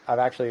I've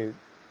actually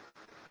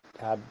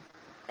had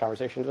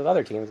conversations with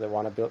other teams that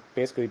want to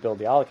basically build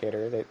the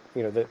allocator.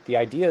 That the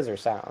ideas are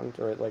sound,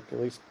 or like at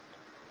least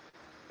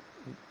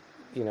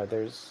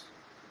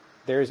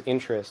there's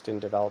interest in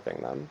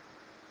developing them,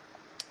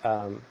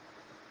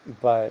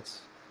 but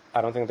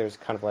I don't think there's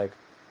kind of like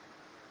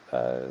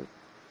a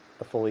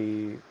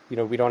fully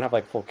we don't have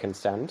like full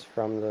consent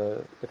from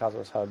the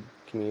Cosmos Hub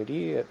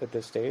community at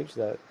this stage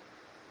that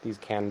these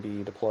can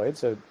be deployed.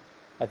 So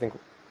I think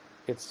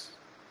it's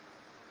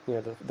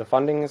the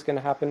funding is going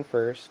to happen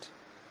first.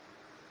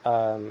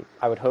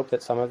 I would hope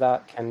that some of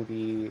that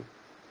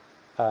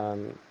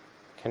um,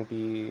 can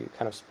be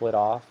kind of split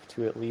off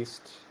to at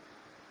least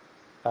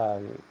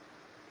um,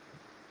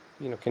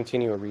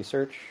 continue a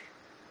research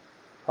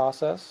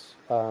process,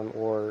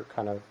 or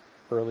kind of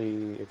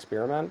early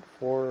experiment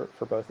for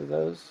both of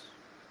those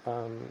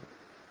um,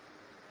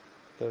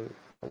 the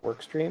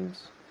work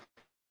streams.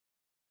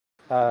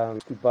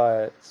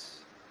 But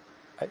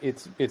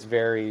it's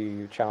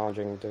very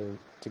challenging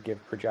to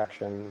give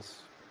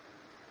projections,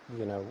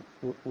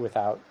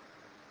 without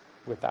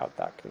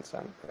that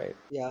consent, right?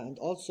 Yeah, and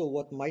also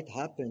what might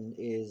happen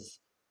is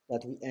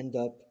that we end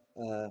up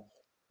uh,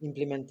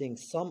 implementing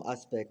some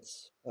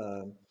aspects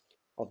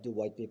of the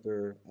white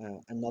paper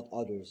and not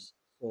others.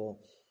 So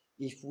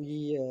if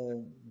we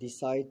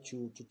decide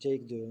to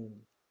take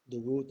the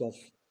route of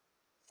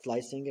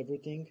slicing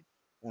everything,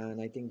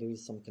 and I think there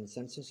is some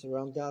consensus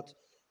around that,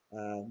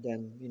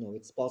 then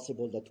it's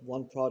possible that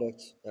one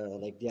product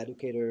like the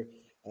educator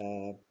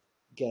uh,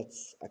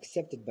 gets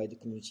accepted by the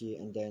community,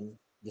 and then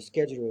the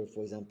scheduler,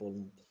 for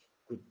example,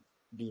 could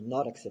be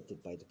not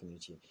accepted by the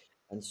community,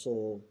 and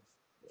so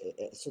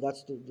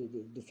that's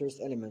the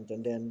first element,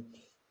 and then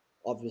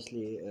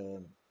obviously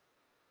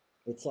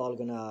it's all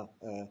gonna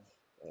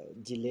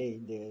delay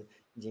the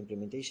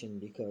implementation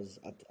because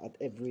at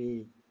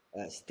every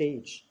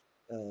stage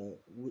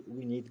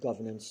we need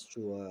governance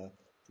to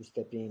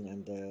step in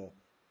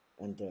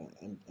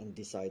and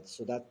decide.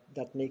 So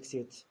that makes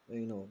it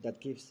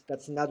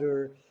that's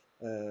another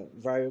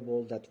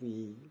variable that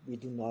we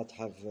do not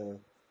have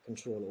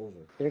control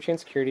over. Interchain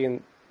security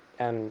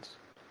and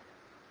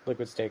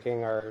liquid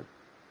staking are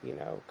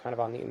kind of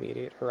on the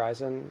immediate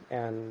horizon,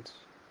 and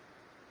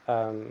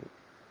um,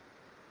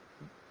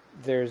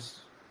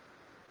 there's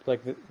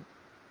like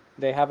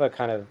they have a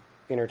kind of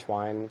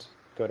intertwined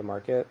go to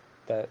market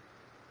that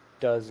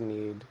does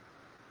need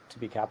to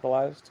be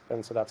capitalized,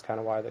 and so that's kind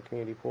of why the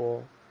community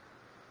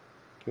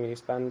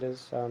spend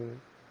is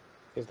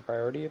the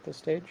priority at this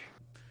stage.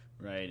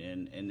 Right,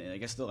 and I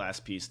guess the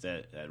last piece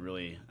that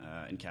really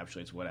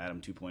encapsulates what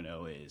Atom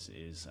 2.0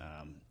 is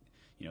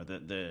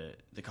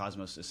the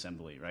Cosmos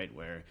assembly, right,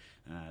 where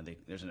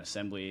there's an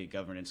assembly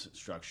governance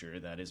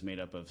structure that is made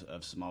up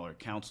of smaller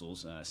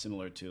councils,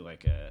 similar to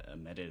like a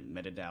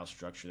MetaDAO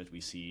structure that we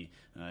see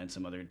in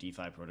some other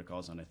DeFi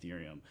protocols on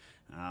Ethereum,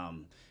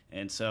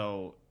 and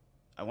so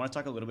I want to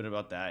talk a little bit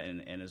about that,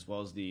 and as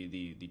well as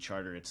the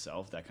charter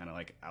itself that kind of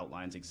like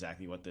outlines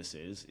exactly what this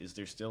is. Is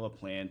there still a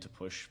plan to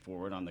push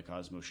forward on the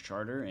Cosmos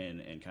charter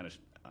and kind of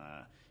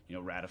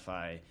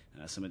ratify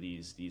some of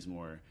these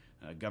more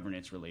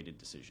governance related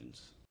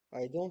decisions?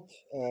 I don't.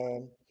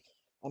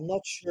 I'm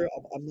not sure.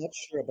 I'm not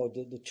sure about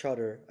the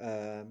charter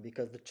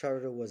because the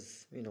charter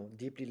was,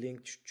 deeply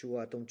linked to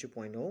Atom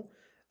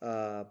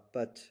 2.0.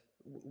 But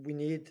we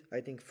need,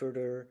 I think,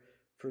 further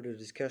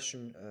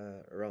discussion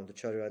around the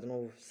charter. I don't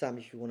know, Sam,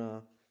 if you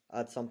wanna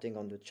add something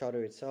on the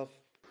charter itself.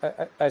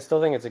 I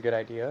still think it's a good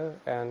idea,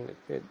 and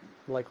it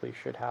likely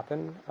should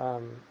happen. I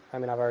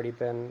mean, I've already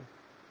been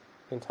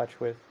in touch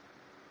with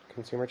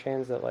consumer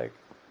chains that like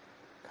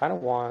kind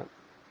of want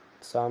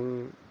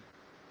some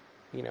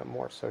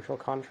more social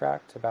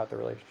contract about the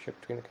relationship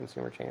between the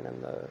consumer chain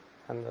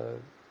and the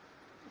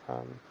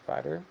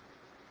provider.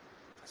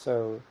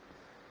 So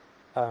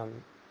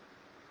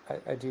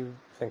I do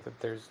think that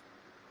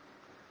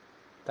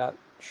that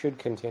should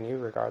continue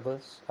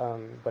regardless,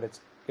 but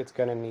it's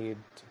going to need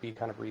to be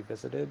kind of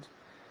revisited,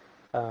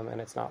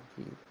 and it's not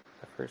the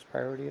first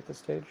priority at this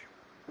stage.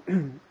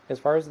 As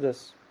far as the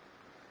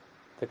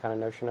kind of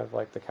notion of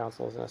like the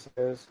councils and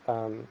SOs,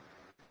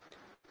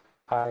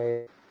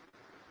 I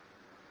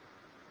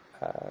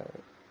uh,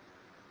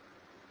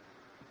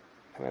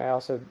 I mean,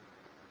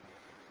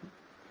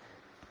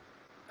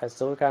 I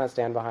still kind of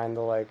stand behind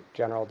the like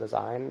general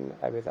design.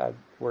 I mean, I've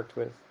worked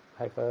with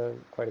Haifa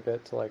quite a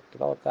bit to like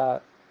develop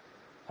that.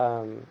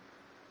 Um,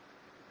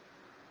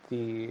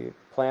 the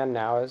plan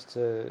now is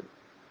to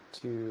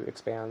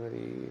expand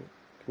the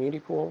community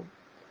pool.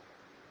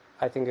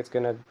 I think it's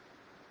going to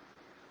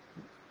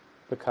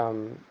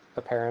become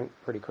apparent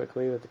pretty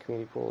quickly that the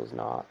community pool is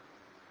not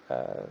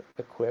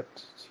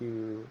equipped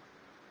to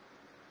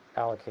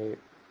allocate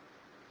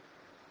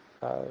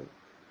uh,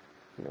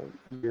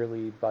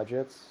 yearly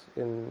budgets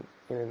in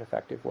an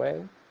effective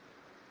way,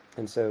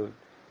 and so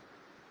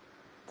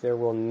there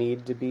will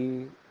need to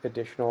be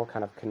additional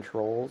kind of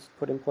controls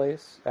put in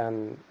place.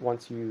 And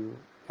once you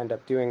end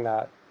up doing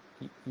that,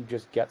 you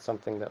just get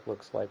something that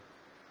looks like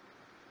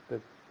the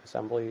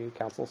assembly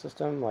council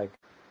system. Like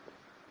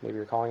maybe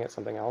you're calling it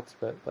something else,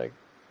 but like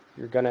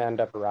you're going to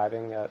end up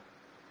arriving at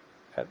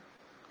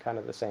kind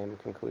of the same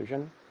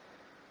conclusion.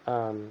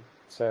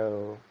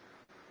 So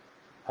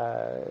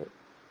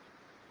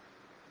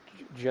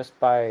just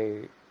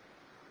by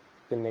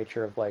the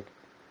nature of like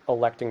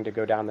electing to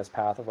go down this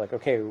path of like,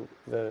 okay,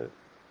 the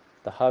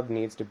hub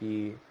needs to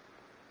be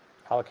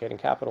allocating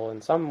capital in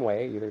some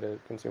way, either to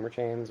consumer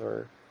chains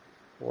or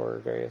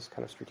various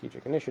kind of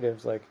strategic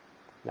initiatives. Like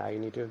now you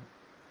need to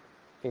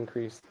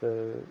increase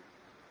the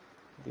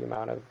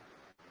amount of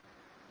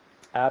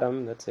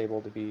Atom that's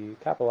able to be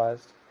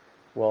capitalized.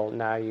 Well,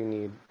 now you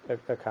need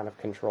a kind of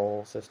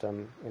control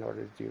system in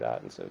order to do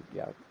that. And so,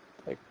 yeah,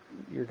 like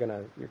you're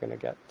gonna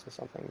get to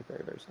something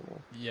very, very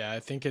similar. Yeah, I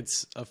think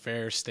it's a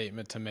fair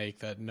statement to make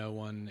that no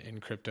one in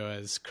crypto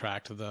has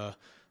cracked the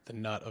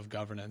nut of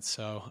governance.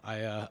 So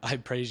I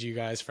praise you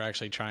guys for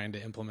actually trying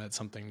to implement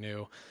something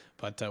new.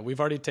 But we've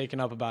already taken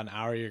up about an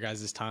hour of your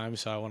guys' time,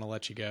 so I want to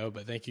let you go.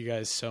 But thank you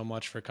guys so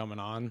much for coming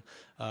on.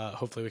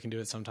 Hopefully we can do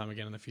it sometime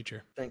again in the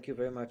future. Thank you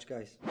very much,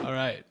 guys. All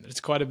right.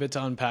 It's quite a bit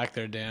to unpack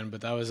there, Dan,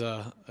 but that was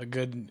a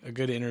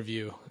good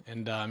interview,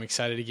 and I'm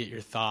excited to get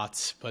your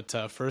thoughts.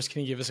 But first,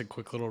 can you give us a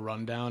quick little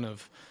rundown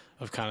of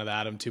kind of the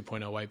Atom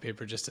 2.0 white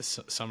paper just to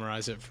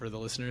summarize it for the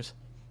listeners?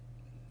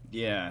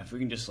 Yeah, if we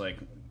can just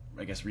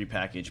I guess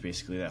repackage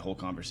basically that whole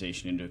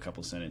conversation into a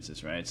couple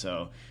sentences, right?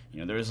 So,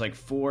 there was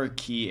 4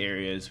 key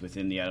areas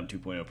within the Atom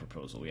 2.0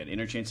 proposal. We had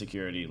interchain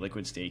security,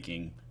 liquid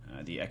staking,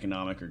 the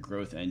economic or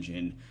growth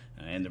engine,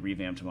 and the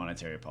revamped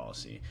monetary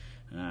policy.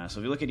 So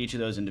if you look at each of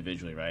those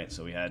individually, right?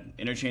 So we had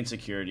interchain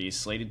security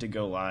slated to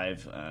go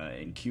live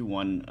in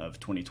Q1 of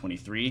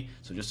 2023,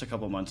 so just a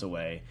couple months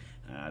away.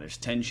 There's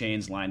 10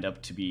 chains lined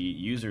up to be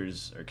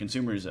users or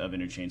consumers of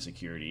interchain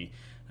security.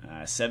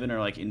 7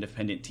 are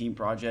independent team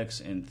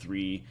projects, and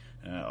 3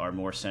 are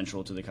more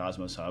central to the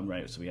Cosmos Hub,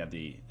 right? So we have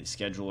the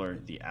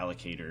scheduler, the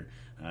allocator,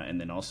 and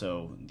then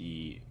also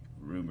the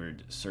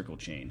rumored Circle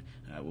chain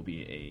will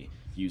be a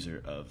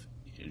user of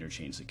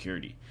interchain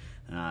security.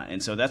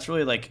 And so that's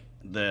really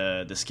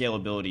the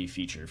scalability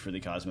feature for the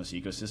Cosmos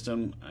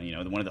ecosystem.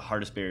 One of the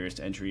hardest barriers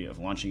to entry of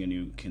launching a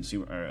new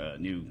consumer or a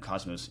new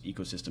Cosmos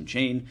ecosystem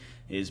chain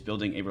is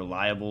building a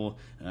reliable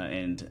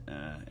and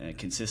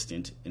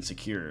consistent and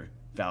secure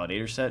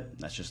validator set.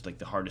 That's just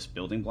the hardest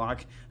building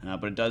block,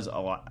 but it does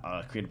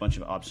create a bunch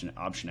of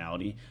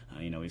optionality.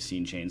 We've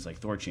seen chains like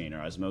Thorchain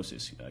or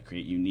Osmosis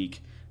create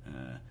unique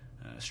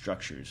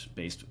structures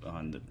based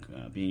on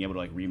being able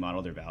to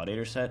remodel their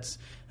validator sets.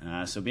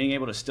 So being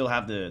able to still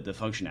have the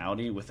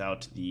functionality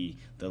without the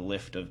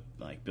lift of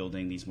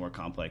building these more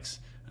complex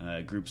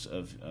groups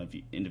of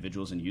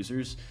individuals and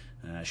users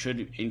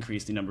should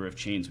increase the number of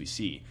chains we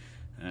see.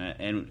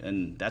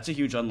 And that's a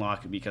huge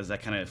unlock, because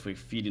that kind of, if we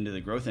feed into the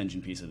growth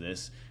engine piece of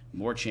this,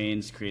 more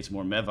chains creates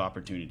more MEV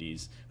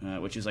opportunities,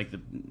 which is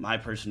my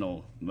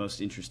personal most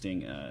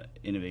interesting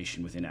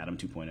innovation within Atom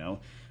 2.0,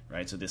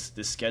 right? So this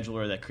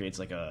scheduler that creates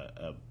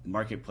a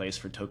marketplace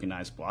for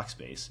tokenized block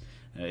space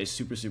is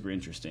super, super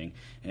interesting.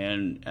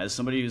 And as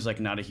somebody who's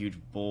not a huge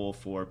bull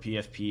for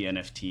PFP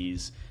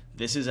NFTs,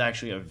 this is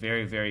actually a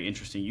very, very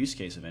interesting use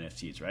case of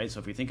NFTs, right?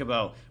 So if we think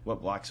about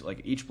what blocks,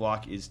 each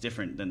block is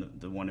different than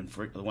the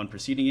one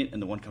preceding it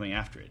and the one coming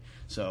after it.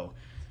 So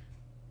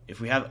if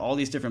we have all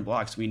these different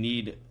blocks, we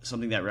need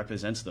something that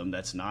represents them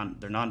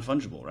they're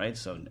non-fungible, right?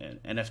 So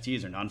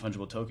NFTs or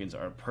non-fungible tokens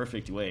are a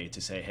perfect way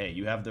to say, hey,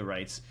 you have the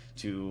rights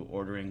to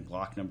ordering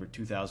block number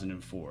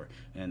 2004,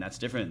 and that's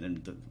different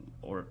than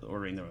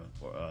ordering the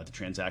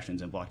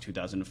transactions in block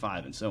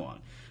 2005 and so on.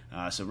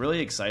 So really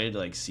excited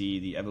to see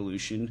the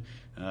evolution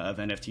of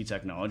NFT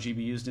technology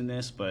be used in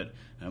this, but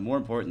more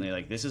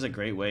importantly, this is a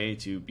great way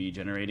to be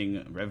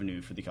generating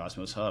revenue for the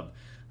Cosmos Hub,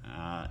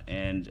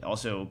 and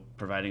also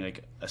providing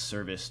a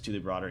service to the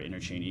broader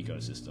interchain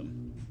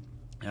ecosystem.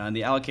 And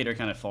the allocator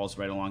kind of falls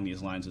right along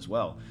these lines as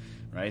well,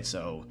 right?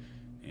 So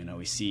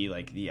we see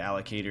the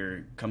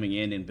allocator coming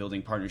in and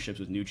building partnerships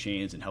with new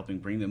chains and helping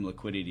bring them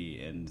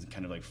liquidity and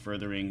kind of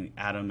furthering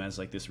Atom as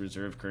this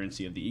reserve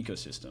currency of the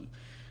ecosystem.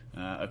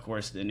 Of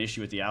course, an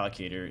issue with the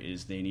allocator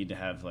is they need to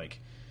have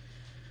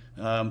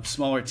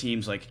smaller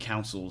teams like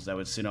councils that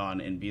would sit on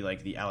and be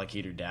the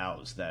allocator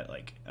DAOs that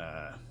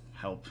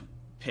help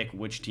pick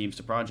which teams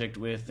to project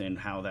with and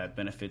how that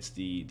benefits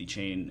the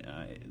chain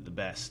the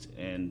best.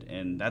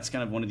 And that's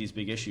kind of one of these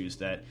big issues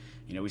that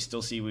we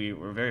still see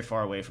we're very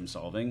far away from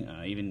solving.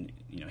 Even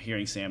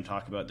hearing Sam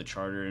talk about the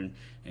charter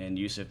and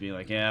Youssef being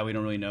yeah, we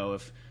don't really know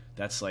if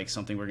that's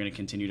something we're going to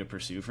continue to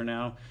pursue for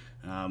now.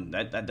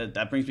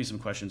 That brings me some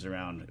questions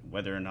around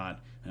whether or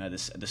not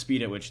the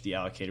speed at which the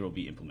allocator will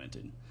be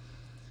implemented.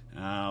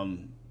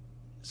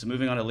 So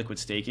moving on to liquid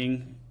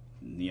staking,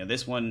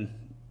 this one,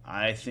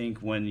 I think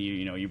when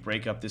you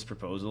break up this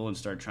proposal and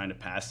start trying to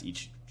pass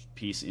each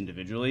piece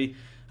individually,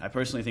 I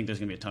personally think there's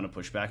going to be a ton of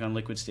pushback on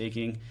liquid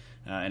staking,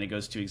 and it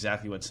goes to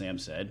exactly what Sam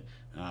said.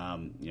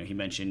 He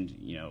mentioned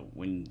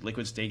when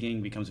liquid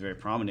staking becomes very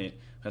prominent,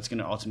 that's going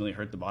to ultimately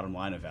hurt the bottom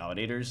line of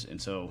validators.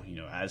 And so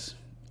as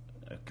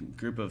a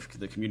group of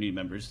the community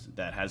members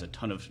that has a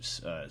ton of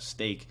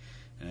stake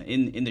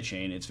in the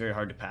chain, it's very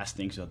hard to pass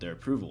things without their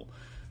approval.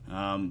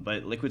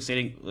 But liquid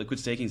staking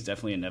is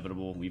definitely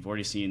inevitable. We've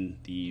already seen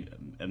the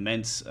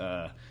immense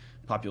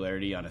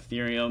popularity on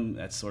Ethereum.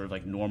 That's sort of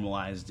like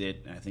normalized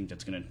it. I think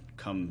that's going to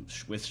come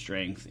with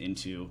strength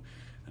into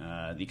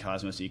the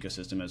Cosmos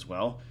ecosystem as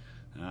well.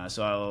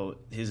 So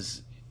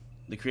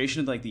the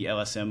creation of like the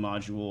LSM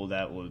module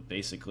that will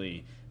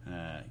basically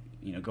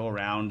go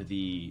around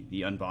the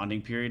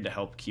unbonding period to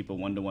help keep a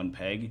one-to-one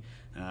peg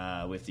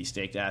with the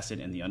staked asset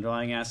and the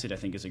underlying asset, I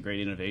think is a great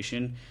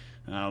innovation.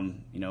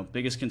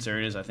 Biggest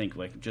concern is I think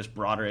like just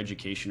broader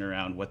education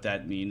around what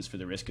that means for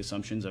the risk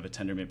assumptions of a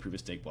Tendermint proof of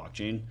stake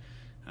blockchain.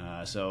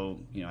 I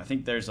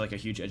think there's like a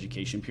huge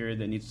education period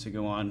that needs to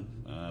go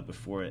on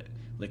before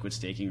liquid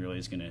staking really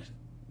is going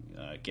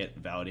to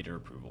get validator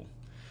approval.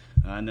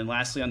 And then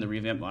lastly, on the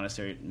revamped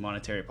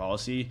monetary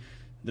policy,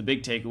 the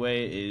big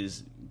takeaway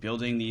is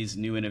building these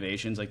new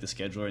innovations like the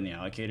scheduler and the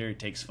allocator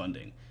takes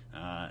funding.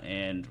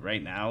 And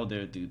right now,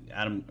 the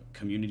Atom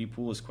community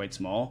pool is quite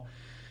small.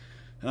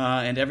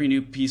 And every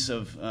new piece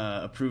of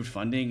approved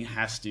funding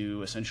has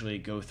to essentially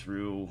go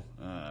through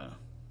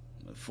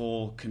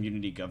full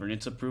community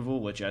governance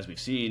approval, which, as we've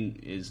seen,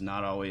 is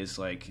not always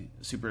like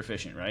super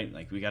efficient, right?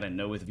 Like we got a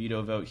no with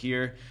veto vote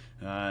here.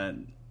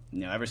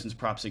 Ever since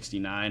Prop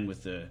 69,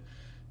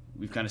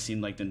 we've kind of seen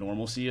like the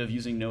normalcy of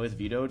using no with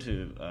veto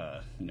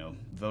to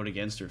vote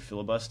against or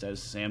filibust,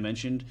 as Sam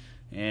mentioned,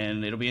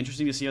 and it'll be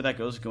interesting to see how that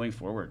goes going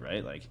forward,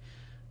 right? Like,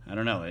 I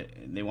don't know,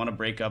 they want to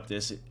break up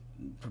this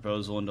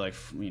proposal into like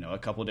a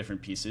couple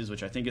different pieces,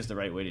 which I think is the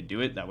right way to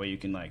do it. That way you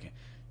can like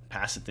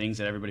pass the things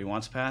that everybody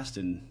wants passed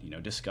and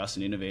discuss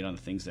and innovate on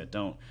the things that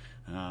don't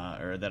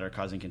or that are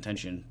causing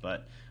contention.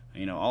 But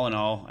all in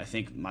all, I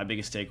think my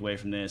biggest takeaway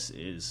from this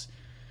is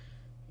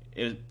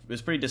it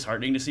was pretty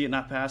disheartening to see it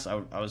not pass. I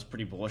was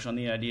pretty bullish on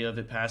the idea of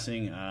it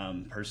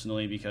passing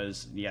personally,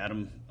 because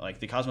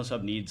the Cosmos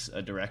Hub needs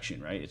a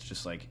direction, right? It's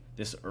just like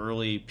this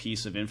early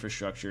piece of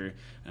infrastructure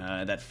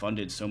that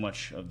funded so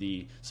much of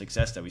the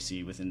success that we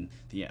see within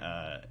the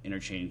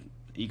interchain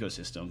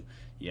ecosystem.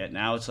 Yet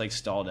now it's like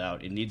stalled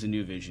out. It needs a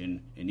new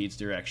vision. It needs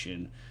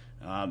direction.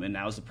 And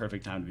now is the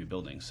perfect time to be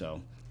building.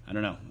 So I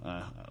don't know.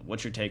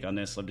 What's your take on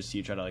this? Love to see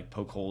you try to like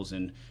poke holes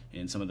in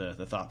some of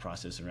the thought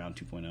process around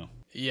 2.0.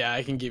 Yeah,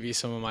 I can give you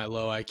some of my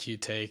low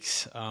IQ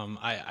takes.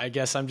 I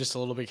guess I'm just a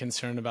little bit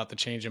concerned about the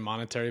change in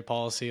monetary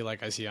policy,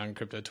 like I see on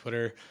crypto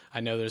Twitter.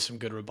 I know there's some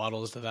good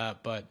rebuttals to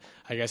that, but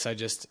I guess I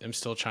just am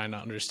still trying to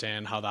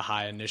understand how the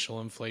high initial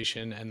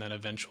inflation and then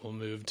eventual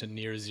move to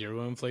near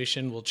zero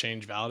inflation will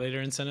change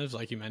validator incentives,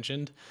 like you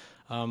mentioned.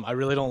 I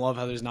really don't love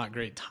how there's not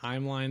great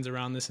timelines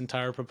around this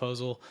entire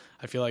proposal.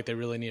 I feel like they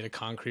really need a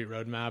concrete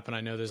roadmap, and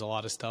I know there's a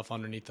lot of stuff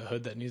underneath the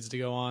hood that needs to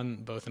go on,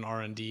 both in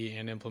R&D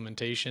and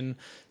implementation.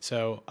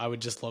 So I would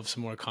just love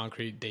some more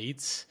concrete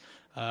dates.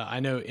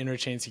 I know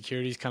interchain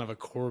security is kind of a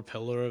core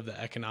pillar of the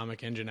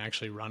economic engine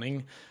actually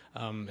running,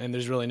 and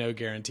there's really no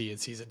guarantee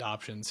it sees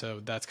adoption. So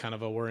that's kind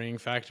of a worrying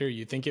factor.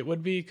 You think it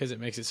would be because it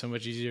makes it so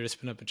much easier to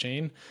spin up a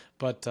chain,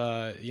 but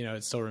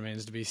it still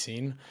remains to be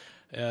seen.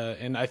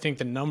 And I think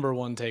the number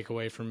one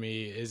takeaway for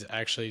me is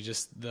actually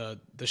just the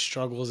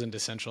struggles in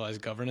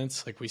decentralized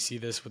governance. Like we see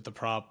this with the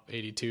Prop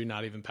 82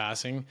 not even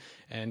passing.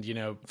 And,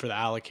 for the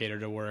allocator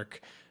to work,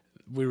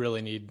 we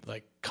really need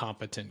like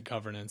competent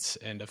governance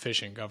and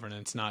efficient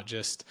governance, not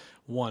just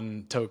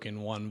one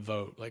token, one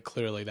vote. Like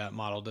clearly that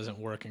model doesn't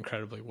work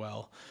incredibly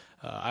well.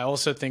 I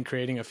also think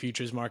creating a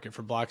futures market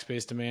for block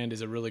space demand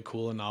is a really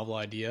cool and novel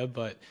idea,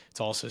 but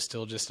it's also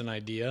still just an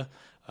idea.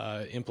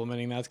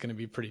 Implementing that's going to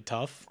be pretty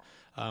tough.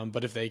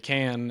 But if they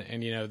can,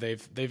 and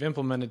they've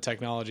implemented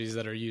technologies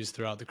that are used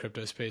throughout the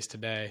crypto space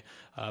today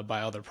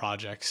by other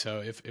projects. So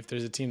if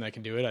there's a team that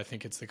can do it, I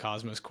think it's the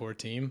Cosmos core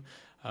team.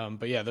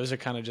 But yeah, those are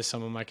kind of just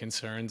some of my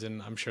concerns,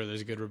 and I'm sure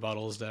there's good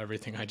rebuttals to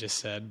everything I just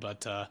said.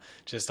 But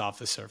just off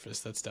the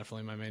surface, that's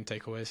definitely my main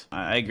takeaways.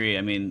 I agree.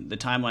 I mean, the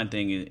timeline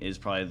thing is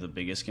probably the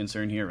biggest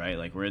concern here, right?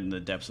 Like we're in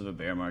the depths of a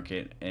bear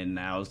market, and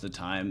now's the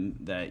time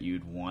that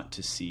you'd want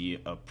to see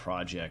a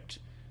project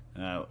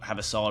have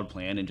a solid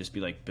plan and just be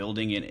like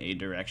building in a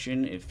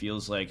direction. It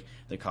feels like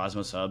the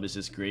Cosmos Hub is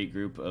this great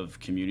group of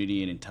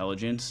community and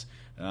intelligence,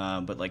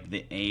 but like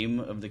the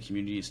aim of the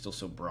community is still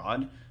so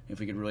broad. If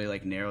we could really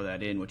like narrow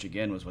that in, which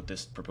again was what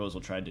this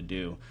proposal tried to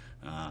do,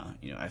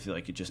 I feel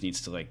like it just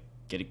needs to like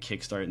get a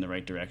kickstart in the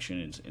right direction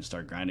and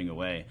start grinding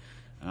away.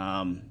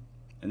 And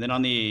then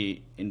on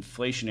the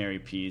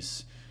inflationary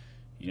piece,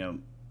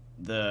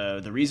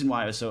 the reason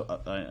why it was so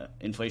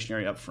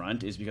inflationary up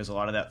front is because a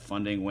lot of that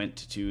funding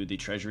went to the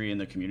treasury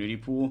and the community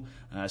pool.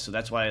 So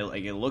that's why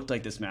like it looked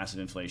like this massive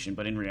inflation,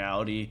 but in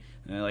reality,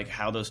 like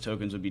how those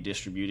tokens would be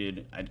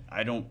distributed,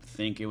 I don't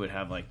think it would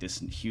have like this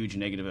huge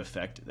negative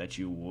effect that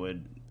you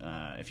would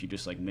if you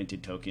just like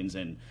minted tokens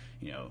and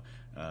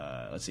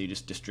let's say you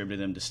just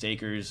distributed them to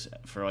stakers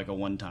for like a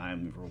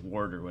one-time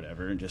reward or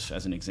whatever. And just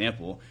as an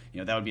example,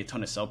 that would be a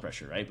ton of sell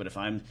pressure, right? But if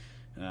I'm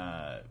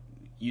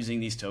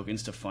using these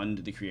tokens to fund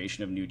the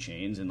creation of new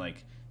chains and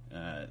like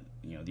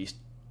these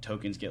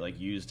tokens get like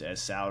used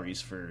as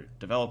salaries for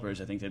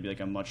developers, I think that'd be like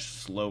a much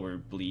slower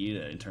bleed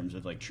in terms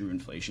of like true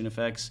inflation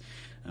effects.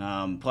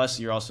 Plus,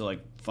 you're also like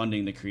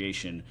funding the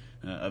creation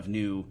of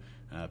new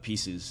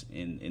pieces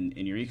in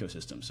your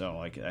ecosystem. So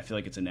like I feel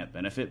like it's a net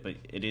benefit, but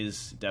it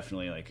is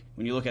definitely like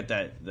when you look at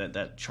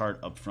that chart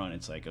up front,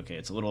 it's like, okay,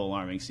 it's a little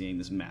alarming seeing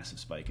this massive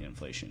spike in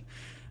inflation.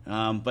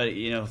 But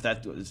you know,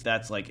 if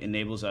that's like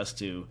enables us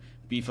to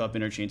beef up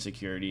interchain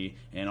security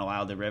and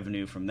allow the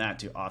revenue from that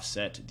to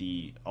offset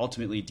the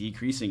ultimately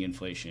decreasing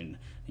inflation,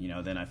 you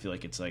know, then I feel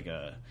like it's like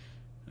a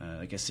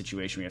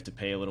situation where you have to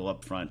pay a little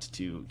upfront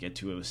to get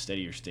to a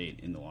steadier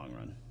state in the long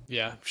run.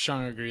 Yeah,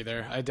 strong agree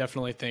there. I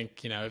definitely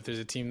think, you know, if there's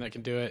a team that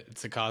can do it,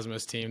 it's the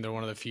Cosmos team. They're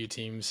one of the few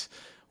teams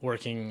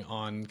working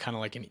on kind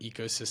of like an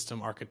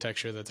ecosystem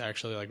architecture that's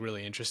actually like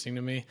really interesting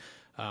to me.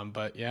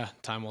 But yeah,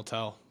 time will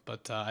tell.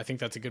 But I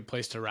think that's a good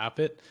place to wrap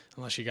it,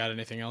 unless you got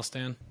anything else,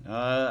 Dan.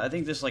 I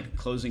think just like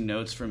closing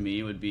notes for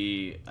me would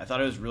be, I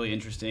thought it was really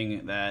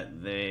interesting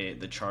that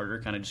the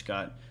charter kind of just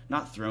got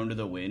not thrown to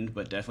the wind,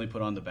 but definitely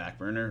put on the back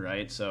burner,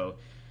 right? So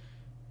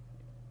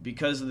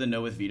because of the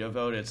no with veto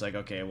vote, it's like,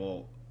 okay,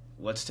 well,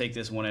 let's take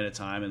this one at a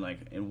time, and like,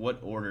 in what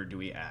order do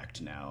we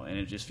act now? And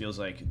it just feels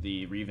like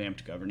the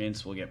revamped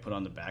governance will get put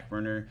on the back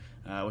burner,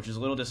 which is a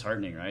little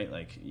disheartening, right?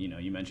 Like, you know,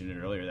 you mentioned it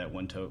earlier, that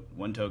one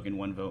token,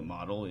 one vote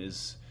model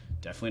is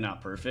definitely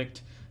not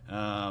perfect.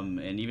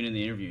 And even in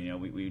the interview, you know,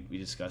 we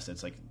discussed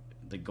it's like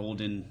the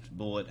golden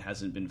bullet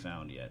hasn't been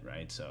found yet,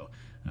 right? So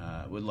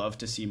would love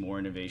to see more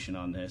innovation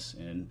on this,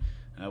 and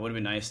would have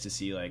been nice to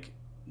see like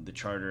the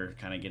charter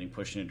kind of getting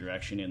pushed in a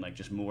direction and like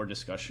just more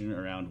discussion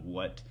around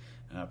what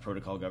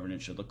protocol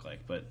governance should look like.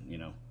 But, you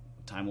know,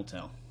 time will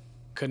tell.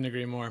 Couldn't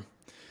agree more.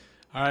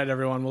 All right,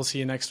 everyone. We'll see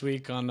you next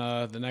week on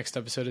the next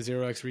episode of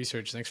 0x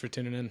Research. Thanks for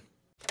tuning in.